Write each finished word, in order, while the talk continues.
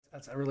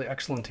That's really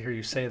excellent to hear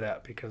you say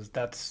that, because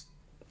that's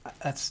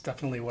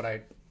definitely what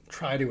I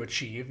try to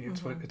achieve.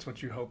 It's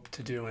what you hope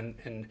to do,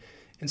 and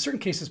in certain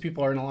cases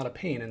people are in a lot of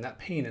pain, and that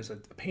pain is a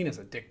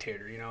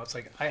dictator. It's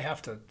like, I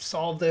have to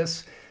solve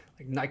this.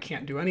 Like, I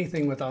can't do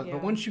anything without.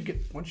 But once you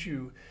get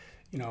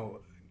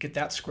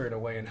that squared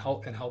away and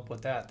help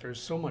with that,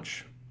 there's so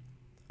much.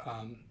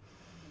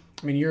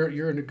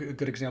 You're a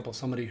good example of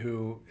somebody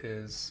who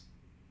is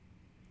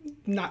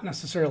not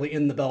necessarily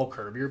in the bell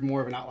curve. You're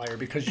more of an outlier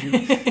because you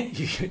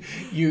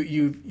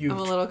I'm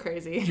a little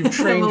crazy. You've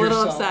trained I'm a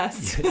little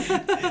yourself.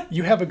 obsessed.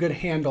 You have a good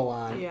handle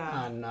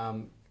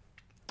on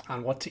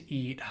what to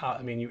eat. How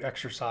you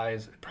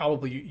exercise.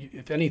 Probably,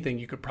 if anything,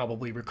 you could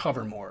probably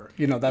recover more.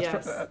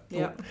 That's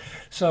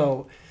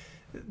So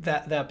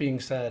that being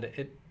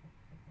said,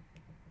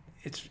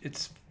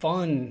 it's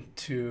fun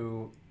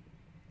to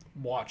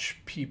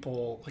watch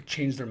people like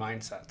change their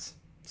mindsets.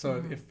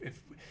 So if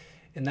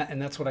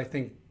and that's what I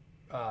think,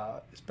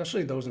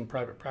 especially those in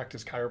private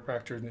practice,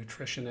 chiropractors,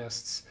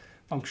 nutritionists,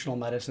 functional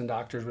medicine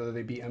doctors, whether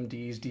they be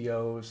MDs,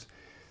 DOs,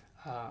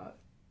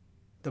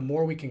 the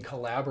more we can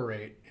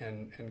collaborate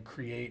and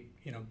create,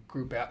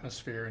 group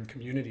atmosphere and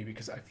community,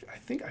 because I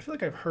feel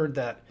like I've heard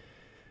that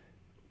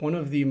one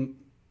of the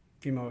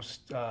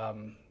most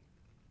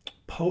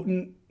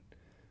potent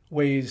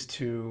ways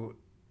to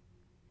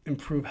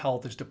improve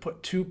health is to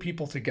put two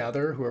people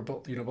together who are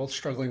both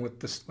struggling with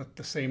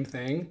the same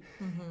thing,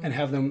 and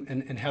have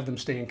them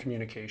stay in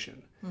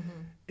communication.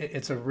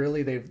 It's a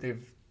really,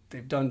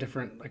 they've done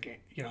different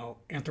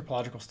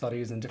anthropological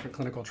studies and different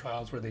clinical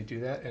trials where they do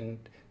that,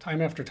 and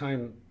time after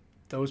time,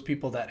 those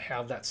people that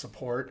have that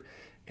support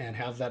and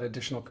have that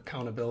additional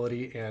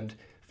accountability and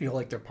feel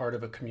like they're part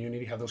of a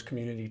community, have those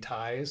community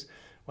ties,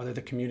 whether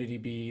the community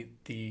be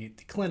the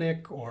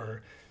clinic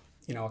or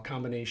a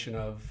combination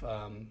of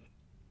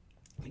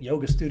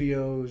yoga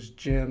studios,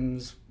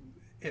 gyms,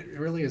 it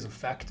really is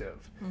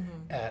effective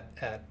at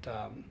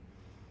I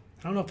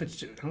don't know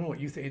what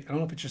you think. I don't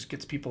know if it just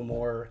gets people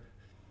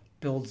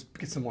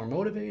gets them more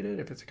motivated,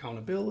 if it's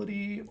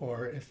accountability,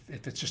 or if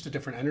it's just a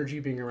different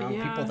energy being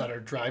around people that are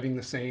driving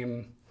the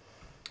same.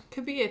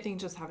 Could be, I think,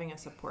 just having a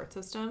support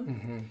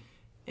system.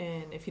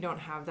 And if you don't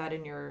have that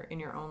in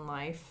your own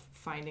life,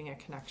 finding a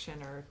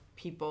connection or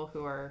people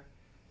who are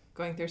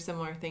going through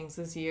similar things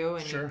as you,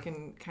 and you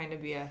can kind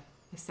of be a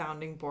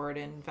sounding board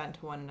and vent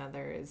to one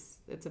another,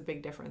 it's a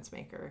big difference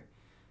maker.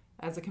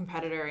 As a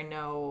competitor, I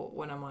know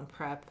when I'm on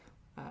prep,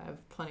 I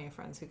have plenty of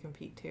friends who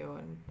compete too,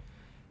 and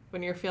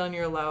when you're feeling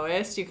your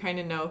lowest, you kind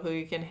of know who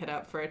you can hit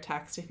up for a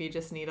text if you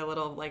just need a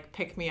little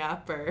pick me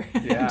up, or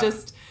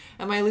just,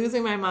 am I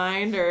losing my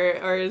mind,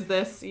 or is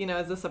this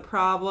is this a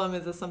problem,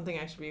 is this something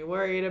I should be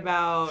worried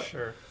about?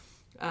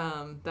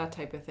 That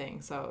type of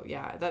thing. So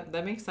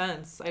that makes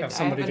sense. Have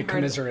somebody to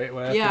commiserate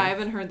with. I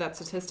haven't heard that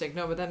statistic.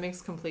 No, but that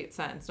makes complete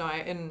sense. No,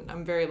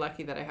 I'm very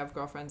lucky that I have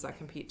girlfriends that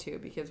compete too,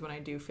 because when I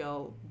do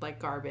feel like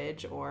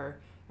garbage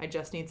or I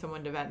just need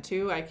someone to vent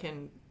to, I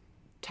can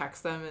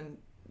text them and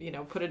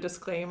put a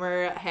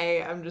disclaimer,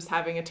 hey, I'm just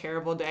having a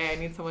terrible day, I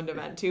need someone to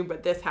vent to,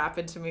 but this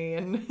happened to me,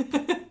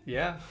 and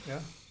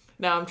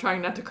now I'm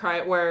trying not to cry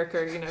at work,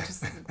 or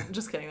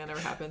just kidding, that never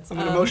happens. I'm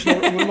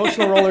an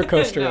emotional roller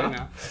coaster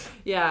right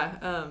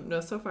now. No,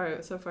 so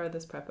far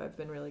this prep I've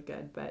been really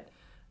good, but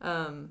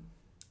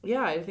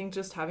I think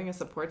just having a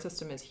support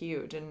system is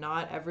huge, and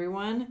not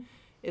everyone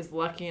is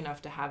lucky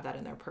enough to have that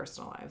in their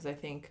personal lives. I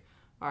think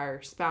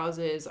our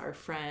spouses, our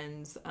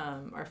friends,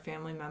 our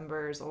family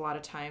members, a lot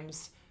of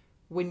times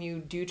when you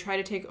do try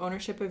to take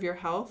ownership of your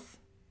health,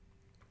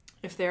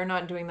 if they're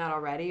not doing that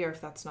already, or if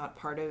that's not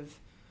part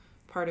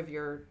of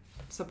your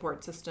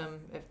support system,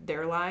 if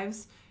their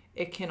lives,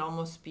 it can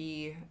almost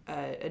be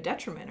a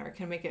detriment, or it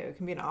can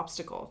be an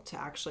obstacle to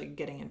actually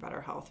getting in better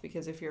health.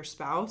 Because if your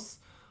spouse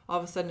all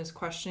of a sudden is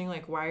questioning,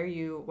 why are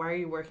you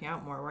working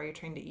out more? Why are you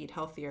trying to eat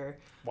healthier?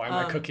 Why am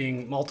I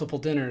cooking multiple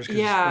dinners?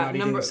 We're not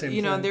eating the same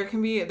thing. There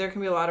can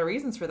be a lot of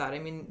reasons for that.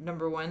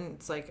 Number one,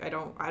 it's I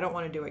don't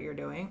want to do what you're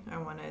doing. I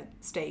want to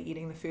stay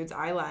eating the foods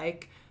I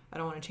like. I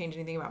don't want to change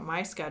anything about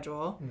my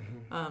schedule.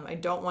 I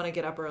don't want to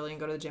get up early and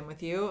go to the gym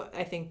with you.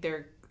 I think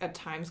there at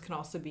times can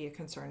also be a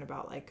concern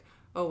about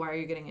oh, why are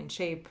you getting in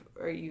shape?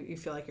 Or you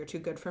feel like you're too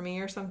good for me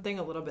or something,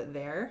 a little bit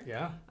there.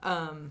 Yeah.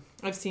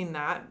 I've seen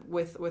that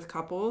with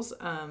couples.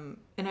 And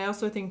I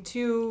also think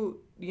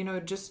too,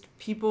 just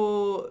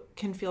people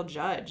can feel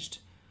judged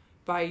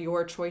by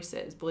your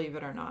choices, believe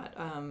it or not.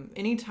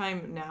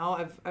 Anytime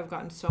now I've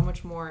gotten so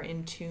much more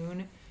in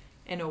tune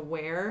and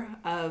aware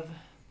of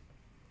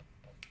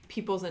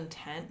people's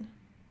intent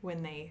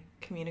when they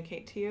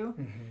communicate to you.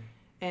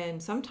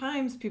 And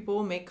sometimes people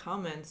will make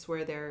comments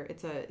where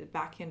it's a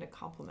backhanded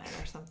compliment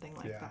or something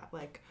like that.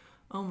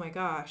 Oh my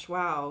gosh,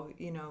 wow,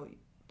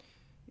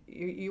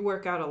 you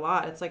work out a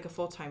lot. It's like a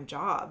full-time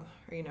job,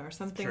 or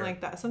something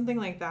like that. Something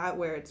like that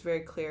where it's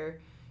very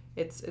clear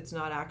it's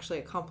not actually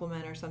a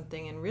compliment or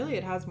something. And really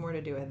it has more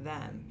to do with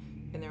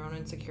them and their own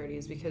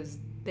insecurities, because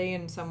they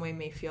in some way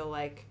may feel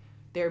like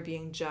they're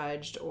being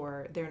judged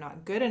or they're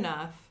not good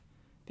enough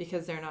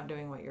because they're not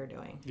doing what you're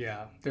doing.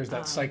 Yeah. There's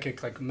that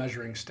psychic like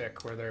measuring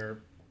stick where they're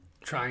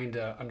trying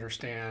to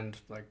understand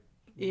like,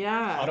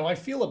 how do I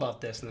feel about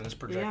this? And then it's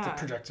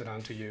projected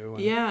onto you.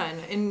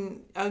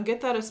 And I'll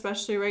get that,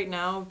 especially right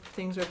now.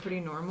 Things are pretty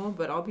normal,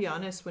 but I'll be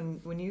honest,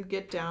 when you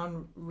get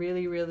down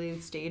really, really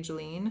stage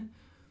lean,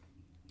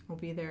 we'll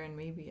be there in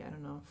maybe, I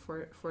don't know,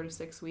 4 to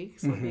 6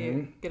 weeks. We'll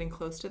be getting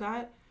close to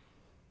that.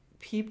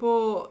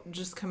 People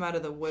just come out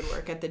of the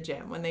woodwork at the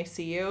gym when they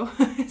see you.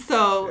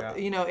 So,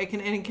 you know, it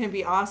can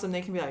be awesome.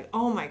 They can be like,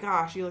 oh my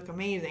gosh, you look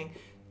amazing.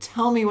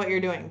 Tell me what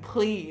you're doing,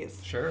 please.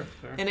 Sure.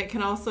 And it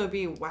can also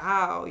be,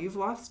 wow, you've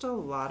lost a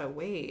lot of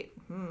weight.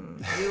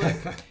 You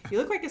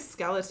look like a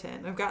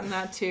skeleton. I've gotten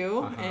that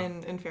too.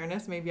 And in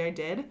fairness, maybe I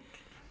did.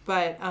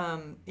 But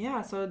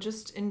so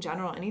just in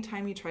general,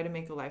 anytime you try to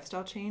make a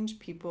lifestyle change,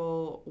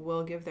 people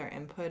will give their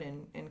input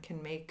and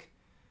can make,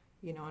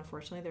 you know,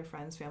 unfortunately, their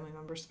friends, family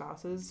members,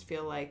 spouses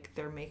feel like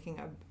they're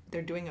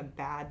doing a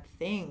bad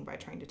thing by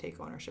trying to take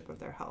ownership of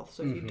their health.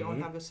 So if you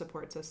don't have a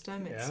support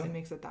system, it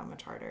makes it that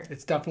much harder.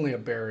 It's definitely a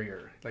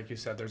barrier. Like you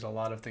said, there's a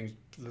lot of things.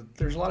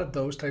 There's a lot of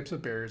those types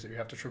of barriers that you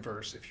have to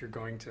traverse if you're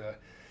going to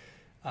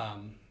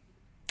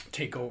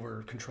take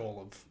over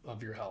control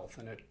of your health.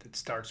 And it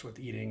starts with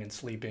eating and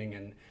sleeping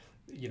and,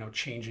 you know,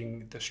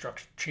 changing the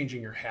structure,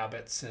 changing your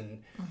habits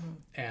and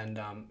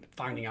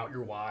finding out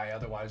your why.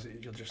 Otherwise,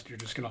 you're just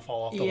going to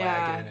fall off the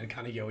wagon and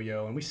kind of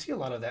yo-yo. And we see a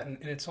lot of that.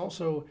 And it's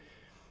also,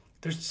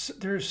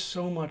 there's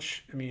so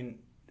much. I mean,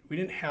 we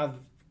didn't have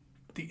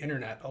the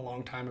internet a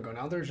long time ago.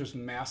 Now there's just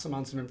mass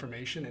amounts of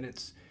information, and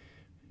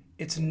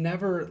it's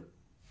never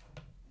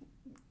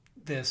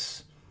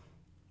this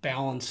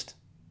balanced,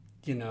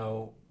 you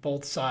know,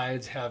 both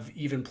sides have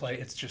even play.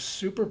 It's just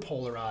super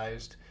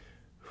polarized.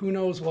 Who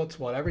knows what's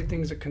what?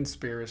 Everything's a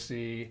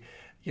conspiracy.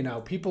 You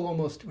know, people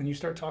almost, when you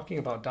start talking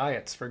about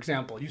diets, for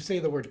example, you say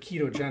the word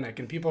ketogenic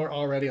and people are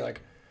already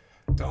like,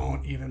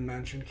 don't even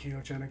mention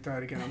ketogenic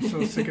diet again. I'm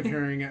so sick of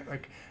hearing it.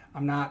 Like,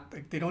 I'm not,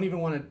 like, they don't even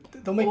want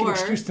to, they'll make an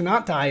excuse to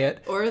not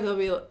diet. Or they'll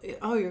be like,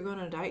 oh, you're going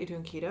on a diet? You're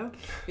doing keto?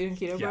 You're doing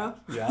keto, bro?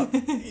 Yeah.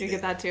 You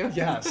get that too?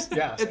 Yes.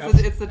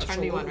 It's the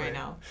trendy one right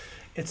now.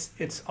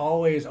 It's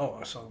always,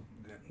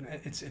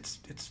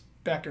 it's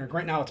back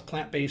right now it's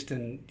plant-based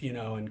and, you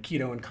know, and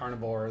keto and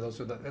carnivore.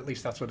 Those are at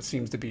least that's what it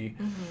seems to be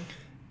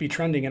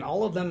trending, and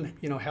all of them,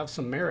 you know, have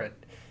some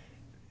merit,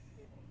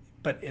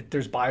 but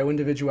there's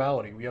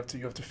bio-individuality. You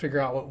have to figure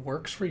out what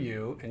works for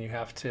you, and you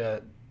have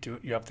to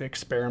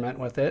experiment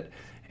with it,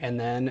 and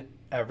then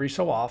every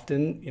so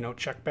often, you know,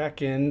 check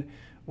back in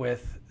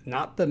with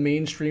not the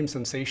mainstream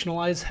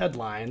sensationalized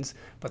headlines,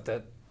 but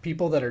the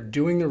people that are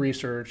doing the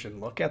research and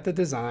look at the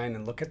design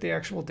and look at the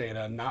actual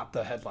data, not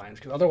the headlines.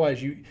 Because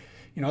otherwise you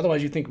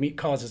think meat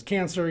causes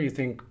cancer. You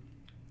think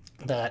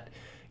that,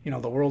 you know,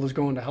 the world is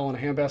going to hell in a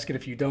handbasket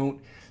if you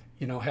don't,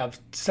 you know, have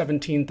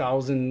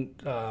 17,000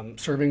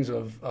 servings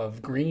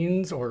of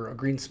greens or a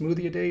green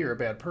smoothie a day. You're a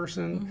bad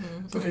person.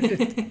 So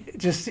it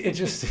just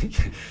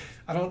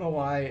I don't know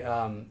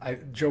why.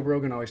 Joe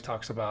Rogan always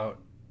talks about,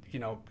 you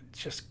know,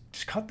 just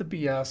cut the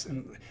BS,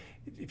 and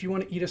if you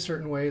want to eat a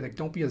certain way, like,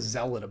 don't be a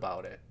zealot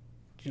about it.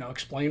 You know,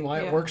 explain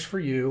why it works for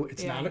you.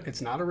 It's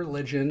not a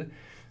religion.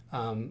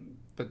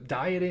 But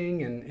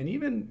dieting and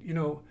even, you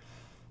know,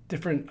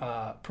 different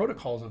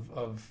protocols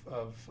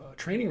of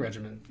training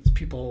regimens,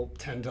 people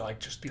tend to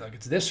just be like,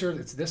 it's this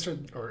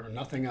or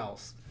nothing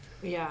else.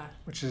 Yeah.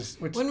 Which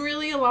when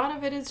really a lot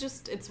of it is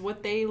just, it's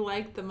what they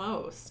like the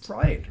most.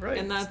 Right.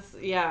 And that's,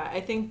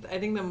 I think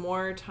the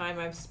more time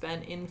I've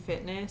spent in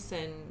fitness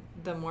and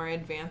the more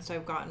advanced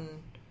I've gotten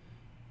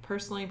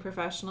personally,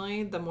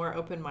 professionally, the more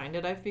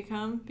open-minded I've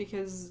become,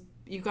 because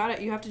you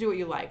have to do what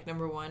you like.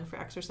 Number one, for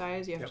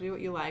exercise, you have to do what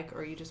you like,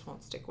 or you just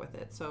won't stick with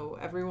it. So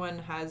everyone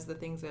has the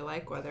things they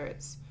like, whether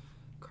it's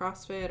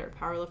CrossFit or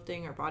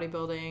powerlifting or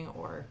bodybuilding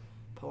or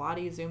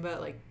Pilates, Zumba.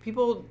 Like,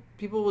 people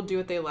will do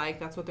what they like.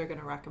 That's what they're going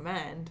to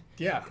recommend.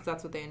 Yeah. Because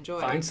that's what they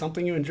enjoy. Find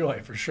something you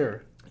enjoy, for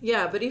sure.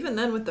 Yeah, but even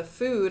then with the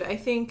food, I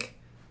think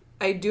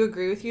I do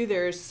agree with you.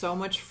 There's so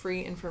much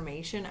free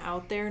information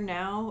out there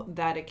now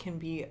that it can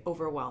be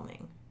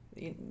overwhelming.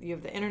 You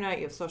have the internet,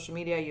 you have social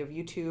media, you have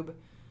YouTube.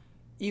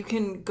 You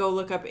can go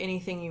look up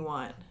anything you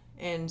want.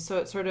 And so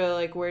it's sort of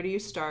like, where do you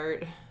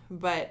start?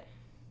 But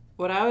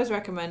what I always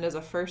recommend as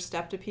a first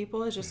step to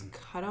people is just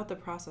cut out the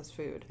processed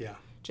food. Yeah.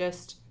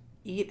 Just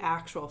eat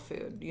actual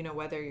food. You know,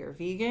 whether you're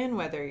vegan,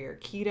 whether you're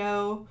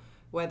keto,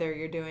 whether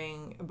you're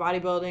doing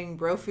bodybuilding,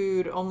 bro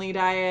food only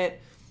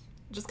diet,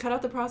 just cut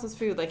out the processed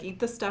food. Like, eat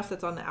the stuff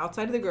that's on the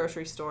outside of the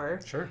grocery store.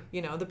 Sure.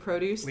 You know, the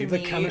produce, Leave the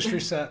the meat. chemistry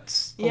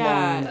sets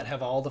alone that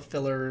have all the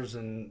fillers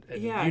and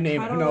you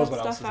name it. Who knows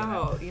what else is in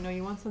it. You know,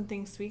 you want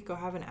something sweet, go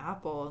have an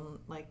apple and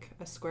like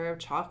a square of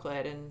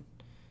chocolate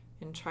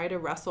and try to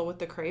wrestle with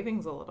the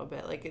cravings a little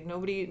bit. Like,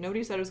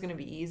 nobody said it was going to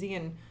be easy,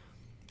 and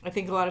I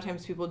think a lot of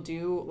times people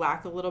do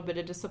lack a little bit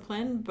of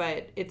discipline,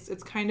 but it's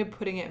kind of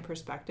putting it in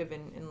perspective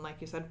and like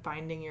you said,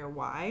 finding your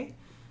why.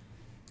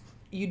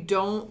 You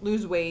don't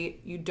lose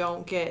weight. You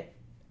don't get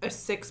a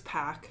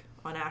 6-pack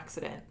on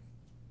accident.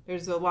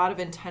 There's a lot of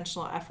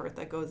intentional effort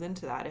that goes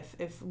into that.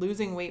 If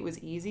losing weight was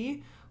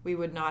easy, we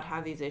would not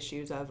have these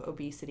issues of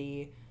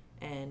obesity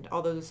and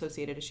all those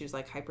associated issues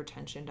like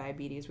hypertension,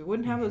 diabetes. We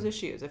wouldn't have those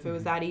issues if it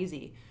was that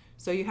easy.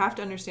 So you have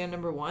to understand,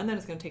 number one, that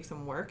it's going to take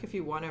some work if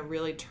you want to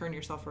really turn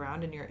yourself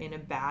around and you're in a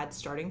bad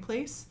starting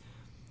place.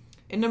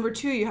 And number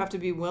two, you have to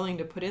be willing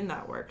to put in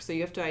that work. So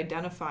you have to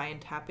identify and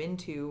tap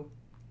into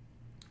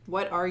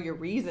what are your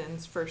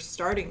reasons for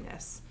starting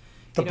this.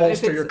 To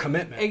bolster your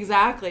commitment.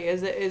 Exactly.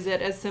 Is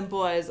it as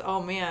simple as, oh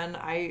man,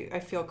 I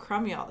feel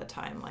crummy all the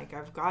time. Like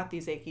I've got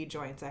these achy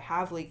joints. I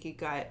have leaky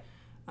gut.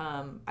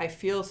 I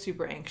feel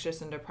super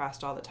anxious and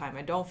depressed all the time.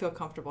 I don't feel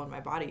comfortable in my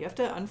body. You have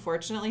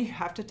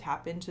to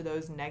tap into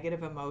those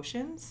negative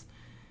emotions.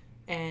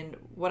 And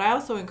what I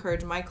also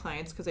encourage my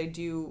clients, because I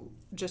do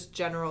just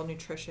general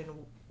nutrition,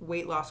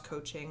 weight loss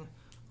coaching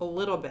a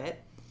little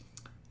bit,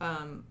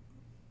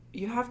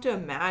 you have to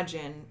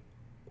imagine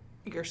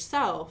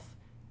yourself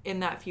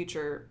in that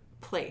future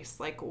place.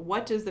 Like,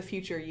 what does the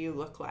future you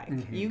look like?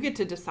 Mm-hmm. You get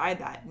to decide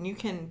that, and you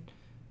can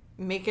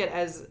make it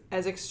as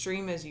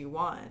extreme as you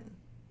want.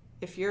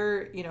 If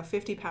you're,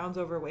 50 pounds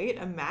overweight,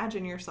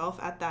 imagine yourself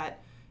at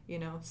that,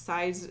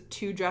 size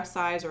 2 dress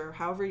size or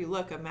however you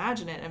look.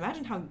 Imagine it.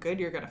 Imagine how good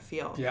you're going to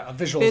feel. Yeah, a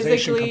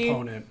visualization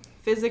component.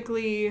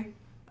 Physically,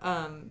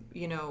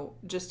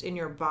 just in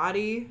your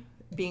body,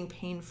 being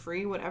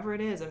pain-free, whatever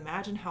it is.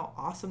 Imagine how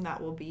awesome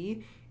that will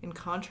be, and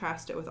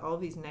contrast it with all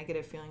these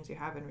negative feelings you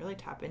have, and really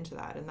tap into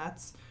that. And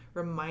that's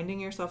reminding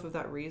yourself of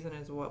that reason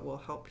is what will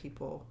help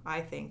people,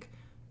 I think,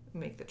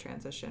 make the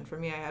transition. For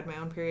me, I had my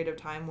own period of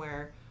time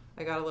where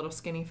I got a little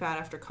skinny fat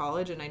after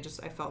college, and I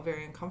felt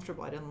very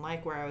uncomfortable. I didn't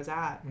like where I was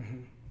at.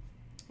 Mm-hmm.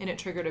 And it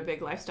triggered a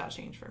big lifestyle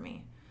change for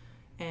me.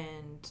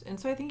 And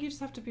so I think you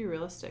just have to be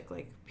realistic.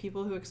 Like,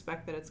 people who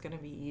expect that it's going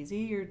to be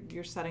easy,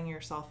 you're setting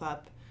yourself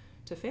up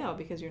to fail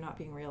because you're not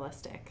being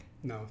realistic.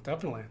 No,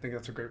 definitely. I think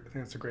that's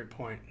a great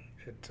point.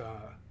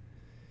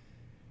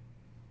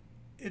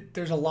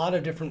 There's a lot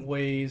of different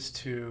ways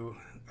to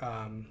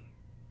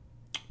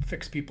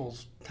fix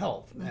people's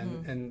health,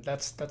 mm-hmm. and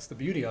that's the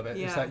beauty of it,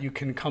 is that you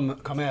can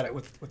come at it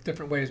with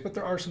different ways. But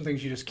there are some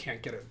things you just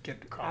can't get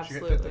across.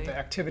 Absolutely. You get the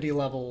activity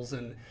levels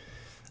and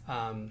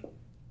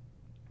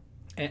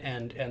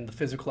the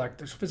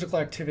physical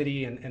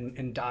activity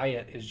and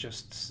diet is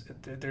just,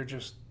 they're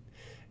just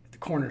the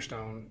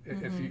cornerstone.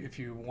 Mm-hmm. if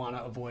you want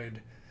to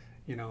avoid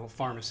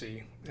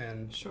pharmacy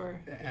and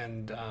sure.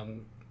 and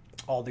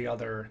all the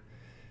other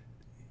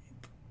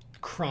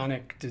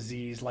chronic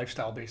disease,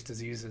 lifestyle-based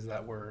diseases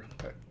that you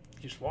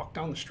just walk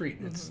down the street.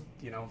 Mm-hmm. It's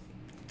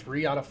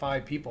 3 out of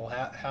 5 people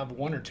have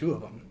 1 or 2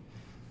 of them.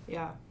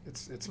 Yeah,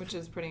 it's which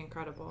is pretty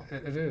incredible.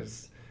 It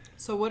is.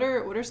 So what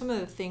are some of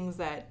the things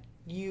that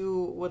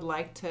you would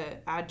like to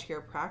add to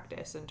your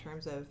practice in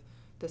terms of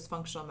this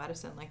functional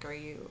medicine? Like, are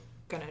you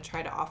going to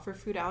try to offer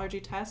food allergy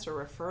tests or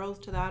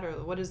referrals to that, or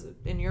what is,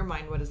 in your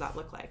mind, what does that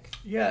look like?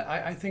 Yeah,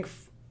 I think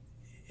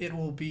it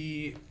will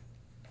be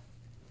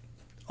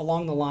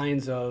along the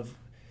lines of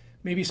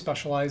maybe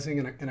specializing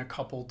in a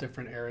couple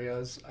different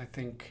areas. I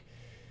think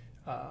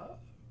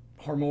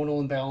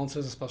hormonal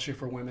imbalances, especially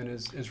for women,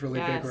 is really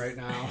big right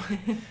now.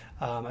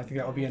 I think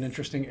that will be an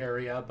interesting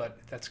area, but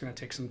that's going to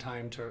take some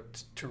time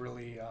to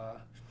really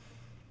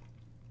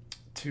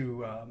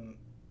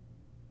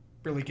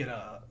really get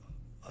a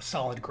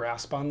solid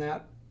grasp on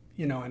that,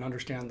 and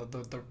understand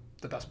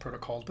the best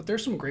protocols. But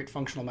there's some great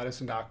functional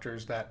medicine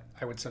doctors that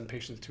I would send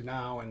patients to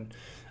now, and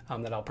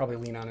that I'll probably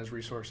lean on as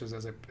resources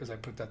as I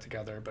put that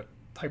together. But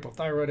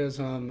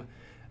hypothyroidism,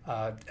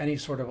 any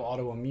sort of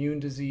autoimmune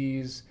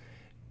disease,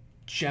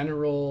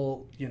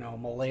 general,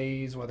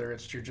 malaise, whether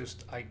it's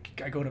I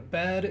go to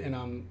bed and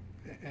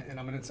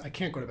I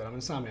can't go to bed, I'm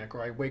insomniac,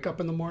 or I wake up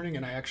in the morning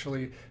and I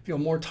actually feel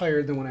more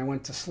tired than when I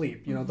went to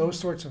sleep. Mm-hmm. Those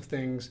sorts of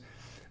things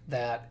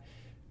that,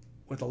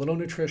 with a little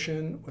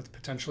nutrition, with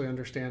potentially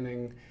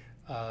understanding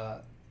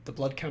the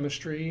blood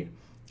chemistry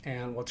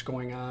and what's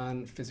going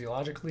on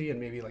physiologically, and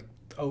maybe like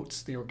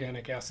OATs, the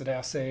organic acid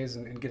assays,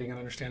 and getting an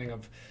understanding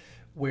of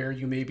where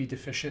you may be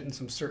deficient in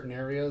some certain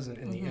areas and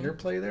mm-hmm. the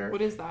interplay there.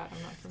 What is that?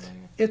 I'm not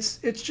familiar.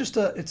 It's just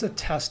a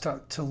test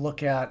to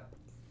look at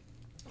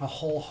a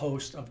whole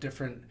host of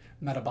different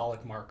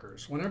metabolic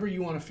markers. Whenever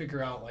you want to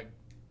figure out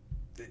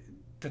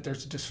that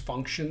there's a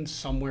dysfunction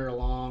somewhere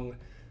along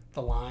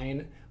the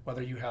line,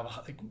 whether you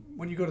have,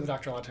 when you go to the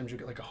doctor, a lot of times you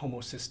get a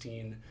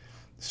homocysteine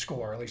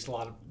score. At least a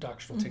lot of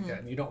doctors will take mm-hmm. that,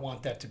 and you don't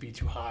want that to be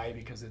too high,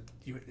 because if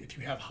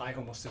you have high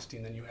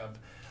homocysteine, then you have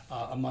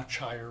a much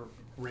higher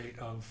rate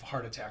of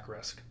heart attack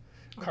risk,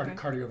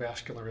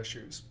 cardiovascular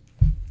issues.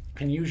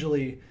 And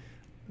usually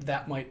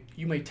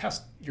you may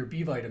test your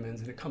B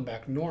vitamins and it come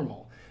back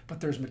normal, but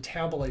there's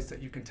metabolites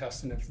that you can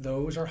test, and if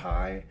those are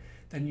high,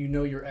 then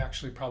you're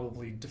actually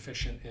probably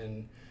deficient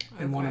in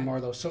one or more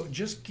of those. So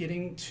just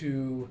getting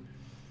to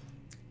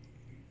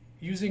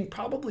using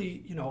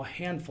probably a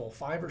handful,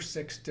 5 or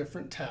 6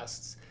 different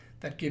tests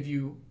that give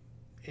you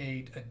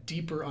a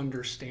deeper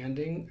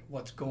understanding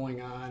what's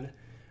going on,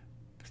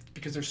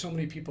 because there's so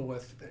many people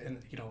with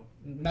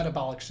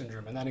metabolic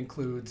syndrome, and that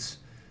includes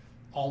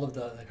all of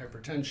the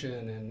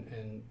hypertension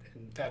and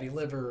fatty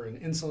liver and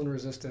insulin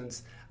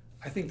resistance,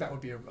 I think that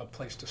would be a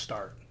place to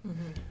start,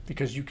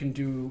 because you can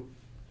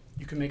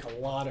make a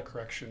lot of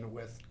correction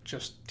with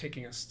just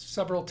taking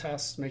several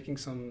tests, making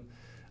some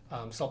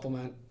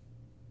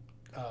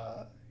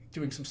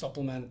doing some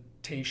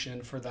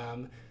supplementation for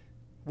them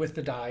with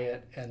the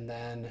diet, and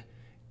then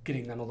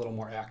getting them a little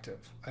more active.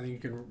 I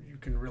think you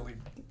can really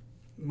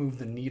move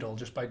the needle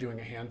just by doing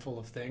a handful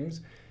of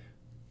things.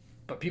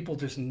 But people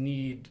just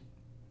need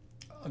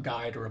a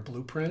guide or a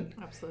blueprint.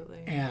 Absolutely.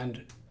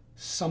 And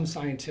some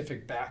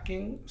scientific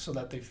backing so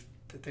that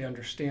they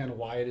understand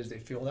why it is they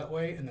feel that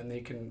way, and then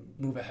they can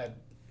move ahead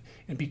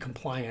and be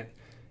compliant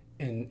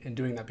in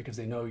doing that, because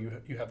they know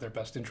you have their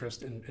best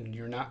interest, and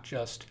you're not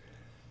just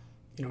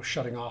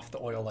shutting off the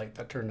oil light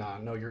that turned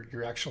on. No,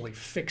 you're actually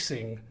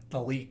fixing the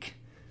leak.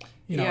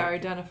 Or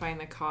identifying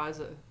the cause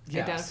of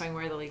identifying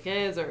where the leak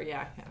is, or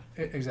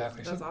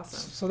exactly. That's awesome.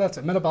 So that's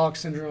it. Metabolic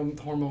syndrome,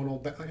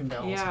 hormonal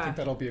imbalance. I think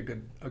that'll be a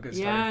good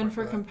starting point. And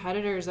for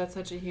competitors, that's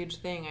such a huge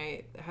thing.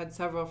 I had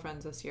several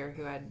friends this year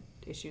who had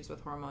issues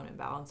with hormone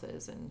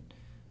imbalances, and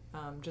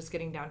just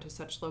getting down to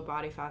such low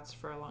body fats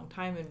for a long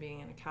time and being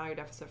in a calorie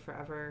deficit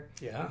forever.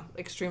 Yeah.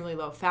 Extremely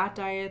low fat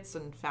diets,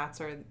 and fats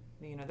are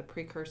the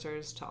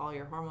precursors to all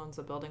your hormones,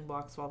 the building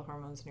blocks of all the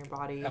hormones in your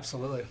body.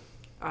 Absolutely.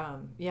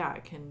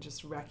 It can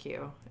just wreck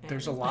you.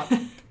 There's a lot.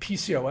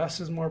 PCOS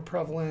is more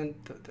prevalent.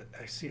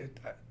 I see it.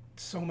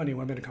 So many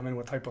women come in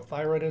with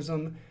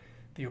hypothyroidism.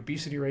 The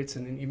obesity rates,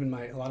 and even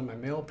a lot of my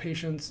male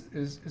patients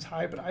is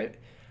high. But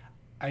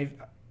I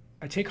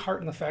take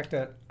heart in the fact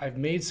that I've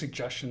made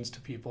suggestions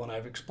to people, and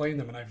I've explained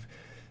them, and I've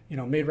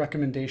made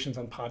recommendations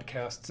on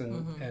podcasts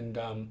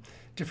and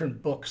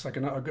different books. Like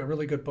a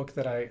really good book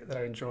that I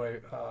enjoy,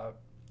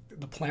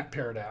 The Plant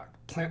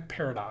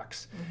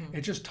Paradox.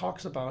 It just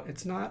talks about,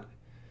 it's not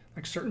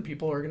like certain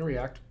people are going to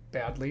react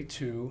badly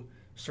to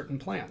certain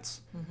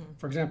plants.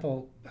 For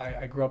example,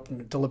 I grew up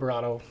in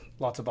Deliberato,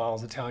 lots of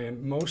bottles,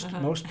 Italian.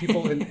 Most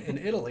people in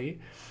Italy,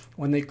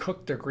 when they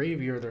cooked their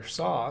gravy or their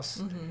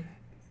sauce,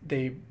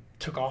 they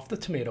took off the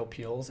tomato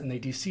peels and they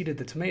de-seeded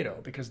the tomato,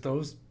 because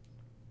those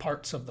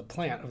parts of the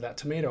plant of that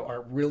tomato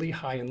are really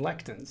high in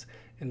lectins.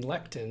 And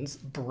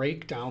lectins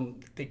break down,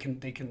 they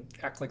can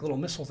act like little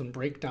missiles and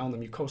break down the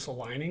mucosal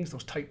linings,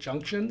 those tight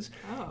junctions,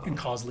 and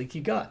cause leaky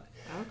gut.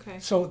 Okay.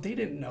 So they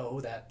didn't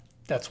know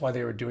that's why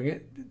they were doing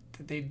it.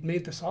 They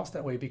made the sauce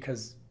that way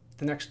because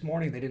the next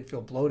morning they didn't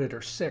feel bloated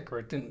or sick, or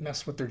it didn't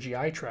mess with their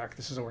GI tract.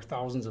 This is over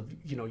thousands of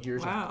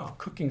years of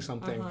cooking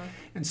something.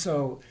 And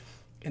so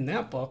in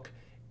that book,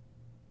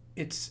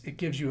 it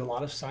gives you a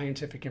lot of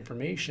scientific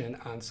information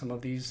on some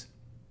of these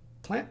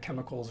plant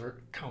chemicals or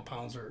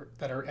compounds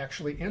that are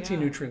actually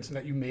anti-nutrients and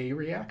that you may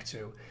react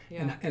to,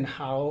 and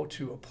how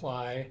to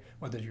apply,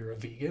 whether you're a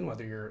vegan,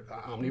 whether you're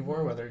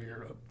omnivore, whether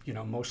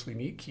you're mostly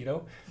meat,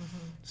 keto,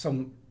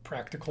 some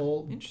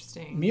practical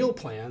meal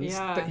plans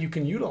that you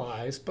can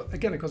utilize. But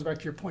again, it goes back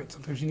to your point.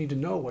 Sometimes you need to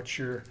know what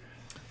your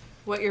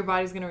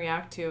body's going to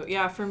react to.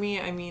 Yeah, for me,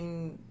 I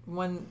mean,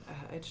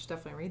 I just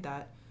definitely read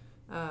that.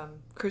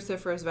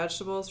 Cruciferous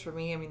vegetables, for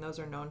me, I mean, those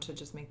are known to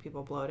just make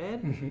people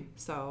bloated.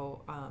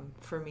 So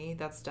for me,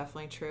 that's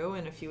definitely true.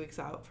 And a few weeks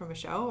out from a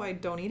show, I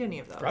don't eat any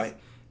of those. Right.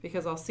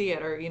 Because I'll see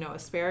it. Or,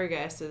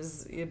 asparagus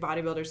is a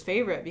bodybuilder's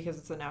favorite because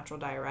it's a natural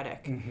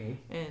diuretic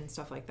and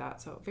stuff like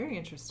that. So very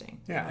interesting.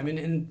 Yeah, I mean,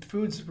 in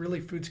foods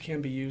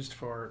can be used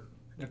for,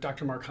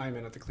 Dr. Mark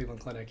Hyman at the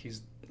Cleveland Clinic, he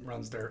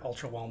runs their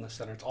Ultra Wellness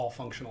Center. It's all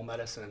functional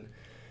medicine.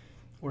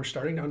 We're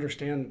starting to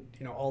understand,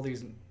 all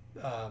these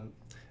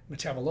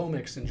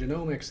metabolomics and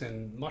genomics,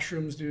 and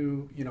mushrooms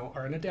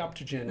are an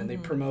adaptogen, and they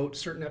promote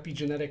certain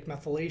epigenetic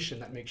methylation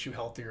that makes you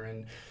healthier.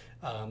 And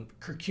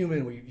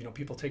curcumin,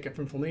 people take it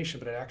for inflammation,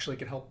 but it actually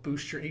can help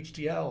boost your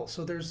HDL.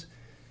 So there's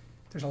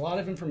a lot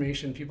of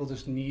information. People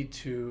just need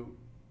to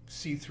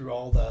see through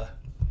all the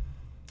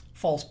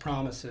false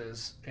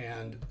promises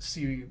and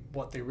see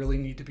what they really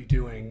need to be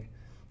doing,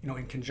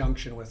 in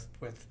conjunction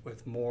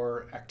with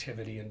more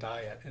activity and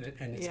diet.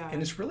 And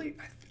it's really,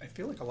 I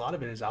feel like a lot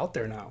of it is out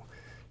there now.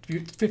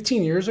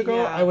 15 years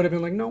ago, I would have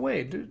been like, no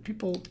way, dude,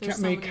 people can't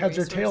make heads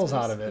or tails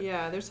out of it.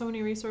 Yeah, there's so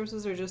many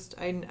resources. Or just,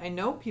 I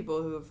know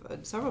people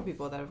several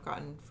people that have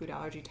gotten food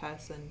allergy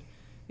tests and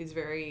these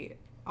very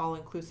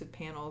all-inclusive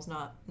panels,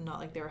 not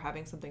like they were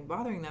having something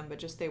bothering them, but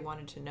just they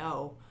wanted to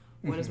know,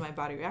 what does my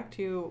body react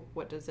to?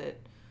 What does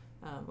it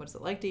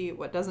like to eat?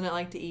 What doesn't it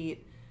like to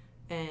eat?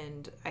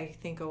 And I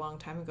think a long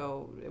time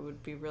ago, it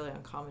would be really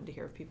uncommon to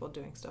hear of people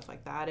doing stuff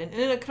like that. And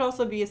it could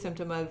also be a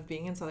symptom of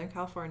being in Southern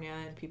California,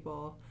 and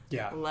people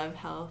love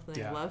health and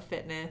they love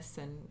fitness.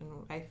 And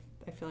I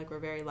feel like we're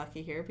very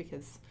lucky here,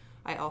 because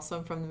I also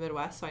am from the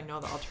Midwest, so I know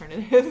the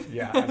alternative.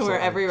 Where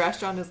every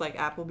restaurant is like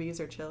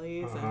Applebee's or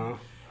Chili's. And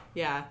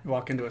you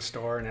walk into a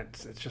store and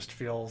it just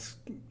feels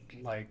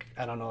like,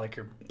 I don't know, like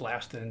you're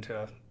blasted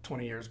into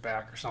 20 years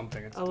back or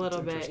something. It's a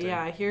little bit.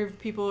 I hear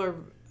people are...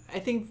 I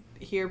think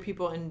here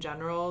people in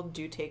general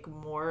do take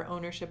more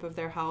ownership of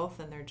their health,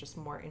 and they're just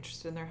more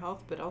interested in their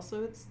health, but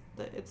also it's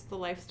the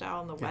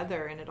lifestyle and the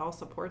weather, and it all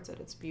supports it.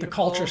 It's beautiful. The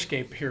culture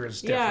scape here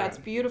is different. Yeah, it's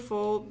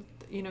beautiful,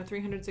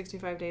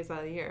 365 days out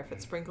of the year. If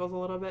it sprinkles a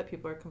little bit,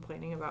 people are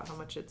complaining about how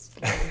much it's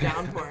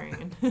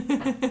downpouring.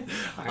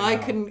 I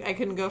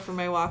couldn't go for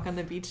my walk on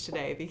the beach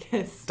today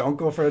because... Don't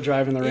go for a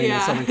drive in the rain in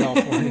Southern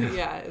California.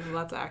 Yeah,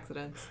 lots of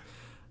accidents.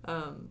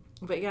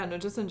 But yeah, no,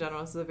 just in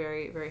general, this is a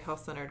very, very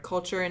health-centered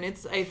culture. And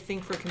it's, I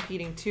think for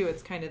competing too,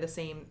 it's kind of the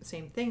same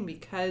thing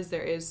because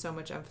there is so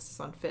much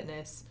emphasis on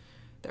fitness.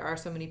 There are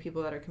so many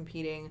people that are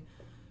competing.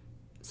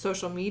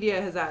 Social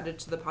media has added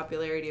to the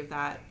popularity of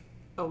that.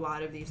 A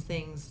lot of these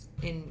things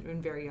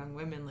in very young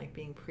women, like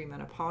being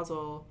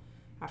premenopausal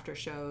after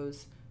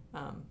shows,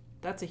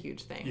 that's a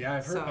huge thing. Yeah,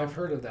 I've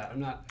heard of that.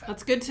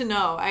 That's good to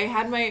know.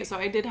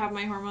 I did have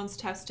my hormones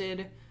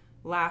tested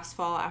last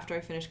fall after I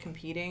finished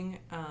competing.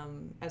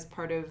 As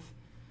part of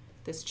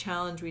this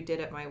challenge we did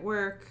at my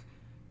work,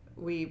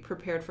 we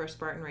prepared for a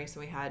Spartan race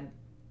and we had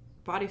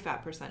body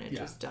fat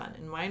percentages done,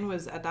 and mine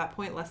was at that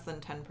point less than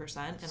 10%.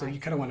 And so you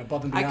kind of went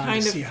above and beyond. I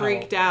kind of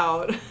freaked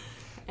out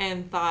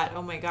and thought,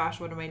 oh my gosh,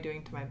 what am I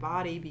doing to my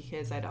body?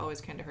 Because I'd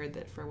always kind of heard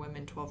that for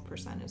women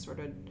 12% is sort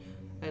of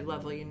a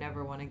level you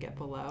never want to get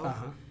below.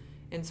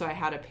 And so I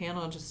had a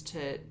panel just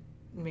to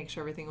make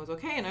sure everything was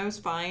okay, and I was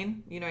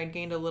fine. I'd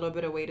gained a little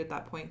bit of weight at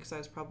that point because I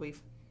was probably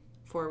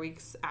 4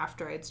 weeks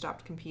after I'd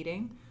stopped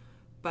competing.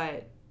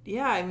 But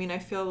yeah, I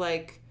feel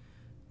like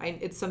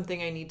it's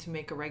something I need to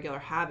make a regular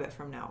habit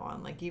from now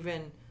on. Like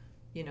even,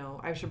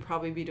 I should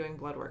probably be doing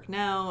blood work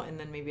now, and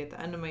then maybe at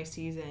the end of my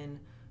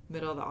season,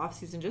 middle of the off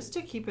season, just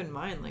to keep in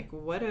mind, like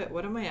what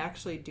am I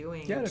actually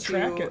doing to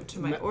track it, to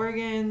my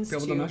organs,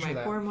 to my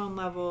that. hormone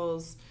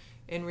levels,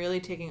 and really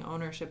taking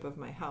ownership of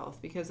my health.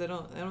 Because I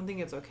don't think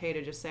it's okay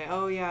to just say,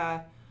 oh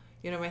yeah,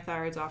 my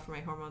thyroid's off or my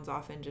hormones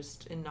off,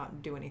 and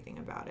not do anything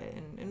about it.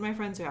 And my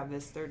friends who have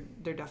this, they're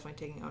definitely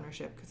taking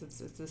ownership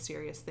because it's a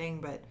serious thing,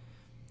 but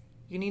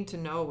you need to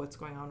know what's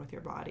going on with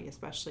your body,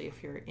 especially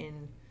if you're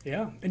in.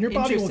 Yeah, and your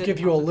body will give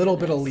you a little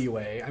bit of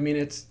leeway.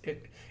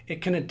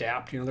 It can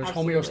adapt. There's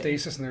Absolutely.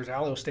 homeostasis and there's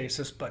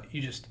allostasis, but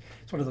it's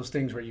one of those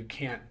things where you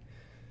can't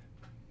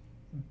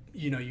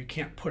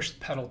push the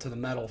pedal to the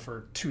metal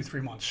for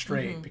 2-3 months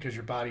straight because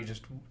your body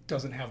just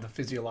doesn't have the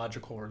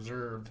physiological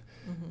reserve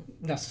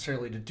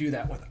necessarily to do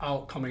that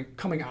without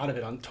coming out of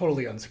it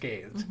totally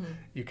unscathed.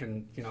 You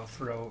can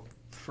throw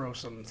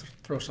some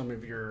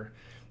of your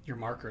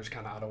markers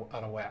kind of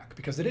out of whack,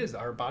 because it is,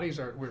 our bodies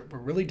we're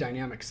really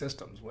dynamic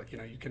systems.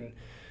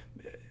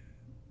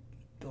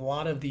 A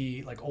lot of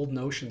the old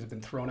notions have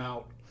been thrown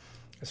out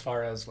as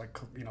far as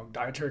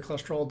dietary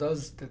cholesterol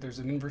does, that there's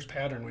an inverse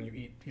pattern when you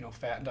eat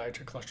fat, and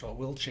dietary cholesterol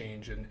will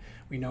change. And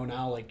we know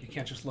now you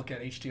can't just look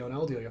at HDL and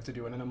LDL, you have to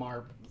do an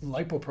NMR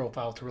lipo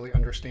profile to really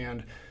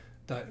understand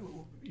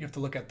you have to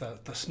look at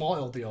the small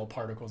LDL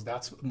particles.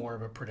 That's more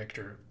of a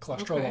predictor.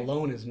 Cholesterol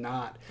alone is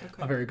not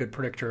a very good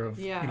predictor of,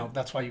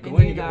 that's why you go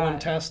in, you get one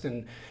test,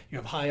 and you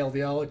have high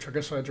LDL,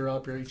 triglycerides are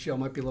up, your HDL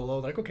might be a little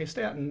low. Okay,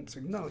 statin. It's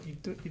no, you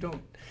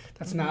don't.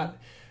 That's not,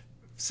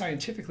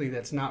 scientifically,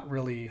 that's not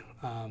really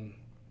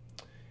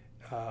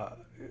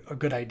a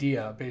good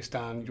idea based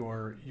on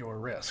your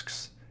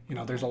risks.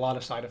 There's a lot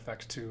of side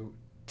effects to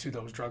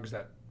those drugs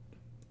that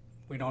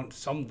we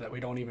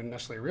don't even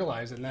necessarily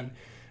realize. And then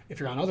if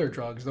you're on other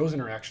drugs, those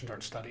interactions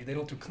aren't studied. They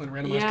don't do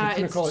randomized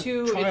clinical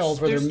trials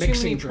where they're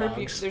mixing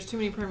drugs. There's too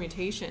many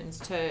permutations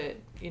to,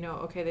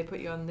 okay, they put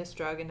you on this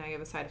drug and now you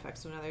have a side effect,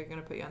 so now they're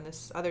going to put you on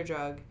this other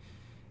drug.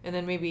 And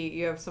then maybe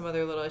you have some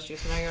other little issue,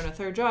 so now you're on a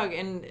third drug.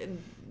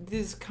 And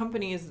these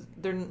companies,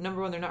 they're,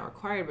 number one, they're not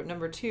required, but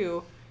number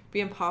two, be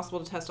impossible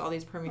to test all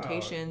these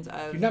permutations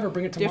of you never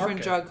bring it to different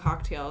market. Drug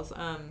cocktails.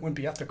 Wouldn't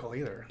be ethical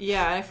either.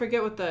 Yeah, and I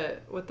forget what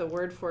the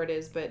word for it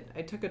is, but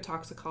I took a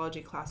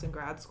toxicology class in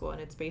grad school, and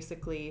it's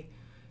basically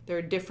there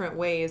are different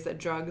ways that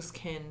drugs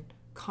can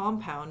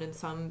compound, and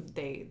some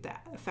the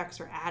effects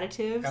are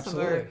additive,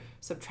 Absolutely.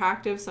 Some are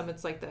subtractive, some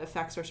it's like the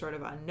effects are sort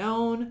of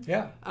unknown.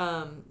 Yeah.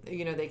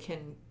 They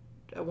can.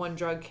 One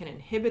drug can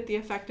inhibit the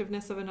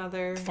effectiveness of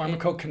another.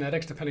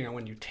 Pharmacokinetics, depending on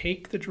when you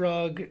take the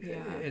drug,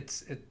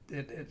 it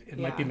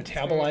might be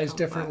metabolized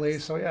differently.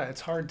 So it's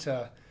hard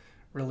to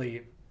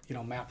really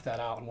map that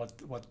out and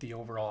what the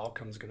overall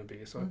outcome is going to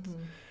be. So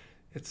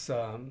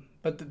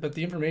but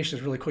the information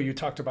is really cool. You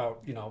talked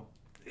about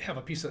have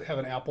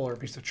an apple or a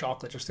piece of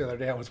chocolate. Just the other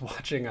day, I was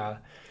watching a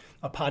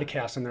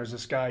podcast, and there's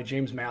this guy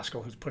James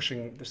Maskell who's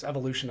pushing this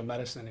evolution of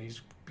medicine, and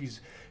he's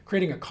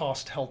creating a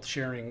cost health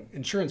sharing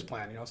insurance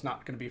plan. It's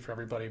not going to be for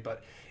everybody,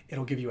 but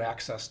it'll give you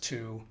access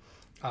to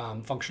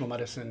functional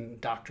medicine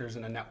doctors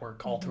in a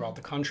network all throughout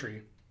the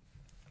country.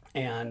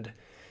 And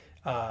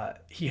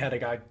he had a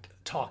guy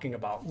talking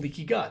about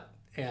leaky gut,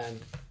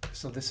 and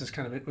so this is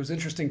it was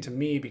interesting to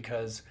me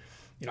because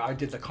I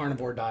did the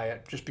carnivore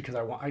diet just because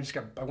I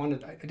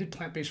did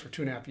plant-based for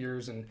 2.5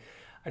 years, and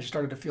I just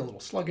started to feel a little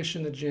sluggish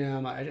in the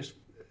gym.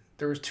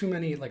 There was too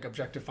many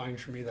objective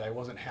findings for me that I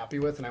wasn't happy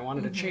with, and I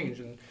wanted to change.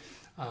 And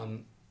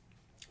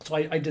So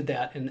I did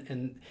that,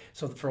 and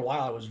so for a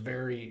while I was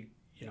very,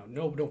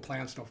 no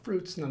plants, no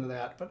fruits, none of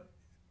that. But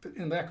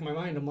in the back of my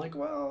mind, I'm like,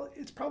 well,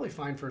 it's probably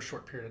fine for a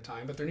short period of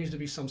time, but there needs to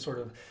be some sort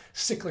of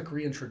cyclic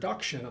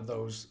reintroduction of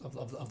those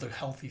of the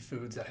healthy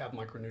foods that have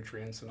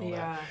micronutrients and all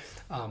that.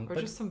 Or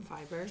just some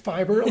fiber.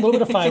 Fiber, a little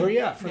bit of fiber,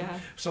 yeah. Yeah.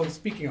 So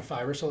speaking of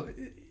fiber, so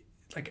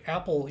like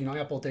apple,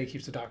 apple a day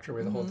keeps the doctor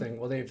away, the whole thing.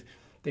 Well,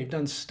 they've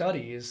done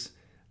studies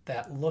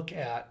that look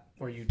at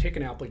where you take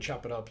an apple, you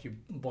chop it up, you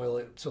boil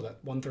it so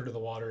that 1/3 of the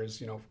water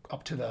is,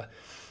 up to the,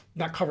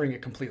 not covering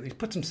it completely.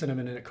 Put some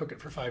cinnamon in it, cook it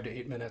for 5 to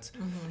 8 minutes,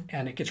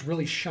 and it gets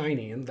really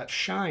shiny. And that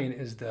shine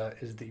is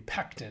the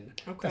pectin,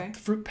 that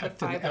fruit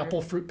pectin, the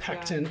apple fruit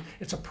pectin. Yeah.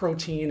 It's a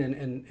protein,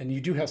 and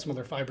you do have some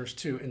other fibers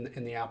too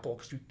in the apple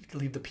because you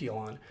leave the peel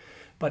on.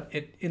 But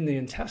in the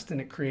intestine,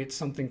 it creates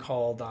something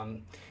called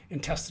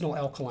intestinal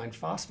alkaline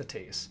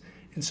phosphatase.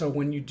 And so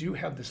when you do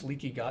have this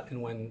leaky gut,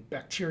 and when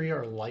bacteria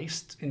are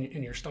lysed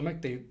in your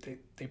stomach, they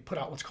put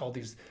out what's called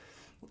these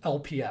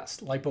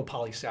LPS,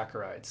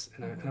 lipopolysaccharides.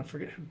 And I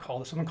forget who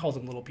called it. Someone calls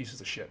them little pieces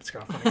of shit. It's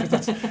kind of funny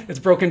because it's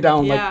broken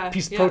down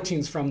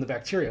proteins from the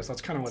bacteria. So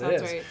that's kind of what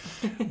it is.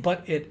 Right.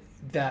 But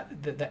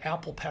the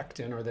apple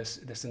pectin, or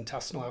this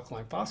intestinal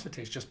alkaline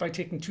phosphatase, just by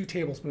taking 2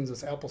 tablespoons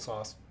of this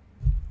applesauce,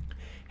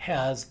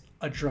 has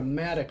a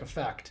dramatic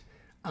effect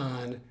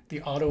on the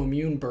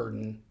autoimmune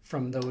burden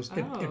from those.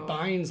 It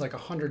binds like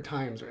 100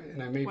 times,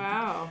 and I made.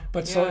 Wow.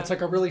 But so it's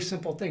like a really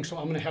simple thing. So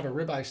I'm going to have a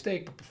ribeye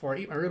steak, but before I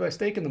eat my ribeye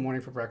steak in the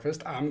morning for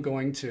breakfast, I'm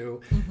going to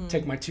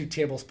take my 2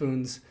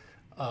 tablespoons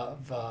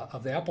of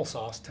the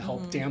applesauce to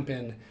help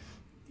dampen,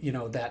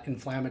 that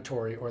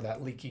inflammatory or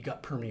that leaky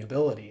gut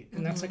permeability,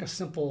 and that's like a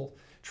simple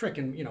trick.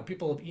 And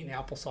people have eaten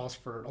applesauce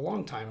for a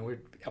long time, and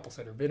apple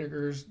cider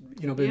vinegars,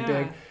 been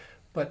big,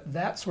 but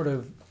that sort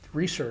of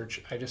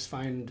research I just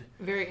find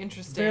very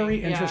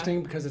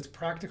interesting because it's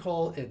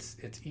practical, it's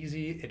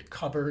easy, it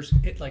covers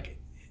it. Like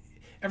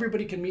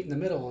everybody can meet in the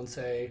middle and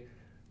say,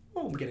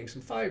 oh, I'm getting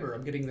some fiber,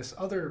 I'm getting this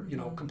other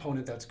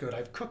component that's good,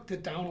 I've cooked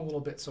it down a little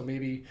bit, so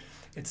maybe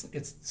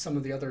it's some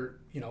of the other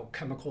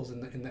chemicals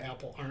in the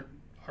apple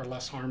are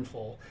less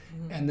harmful,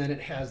 and then it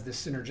has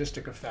this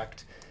synergistic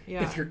effect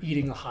if you're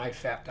eating a high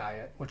fat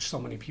diet, which so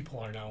many people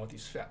are now with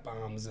these fat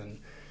bombs.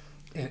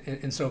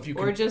 And so if you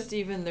can, or just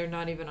even they're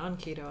not even on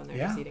keto and they're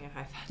just eating a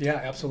high fat diet.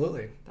 Yeah,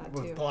 absolutely. That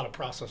with a lot of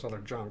processed other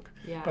junk.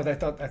 Yeah. But I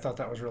thought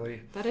that was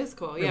really, that is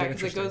cool. Really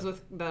because it goes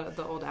with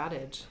the old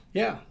adage.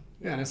 Yeah.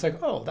 And it's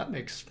like, oh, that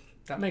makes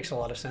a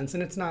lot of sense.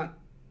 And it's not,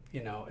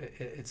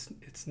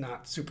 it's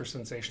not super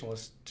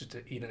sensationalist just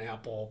to eat an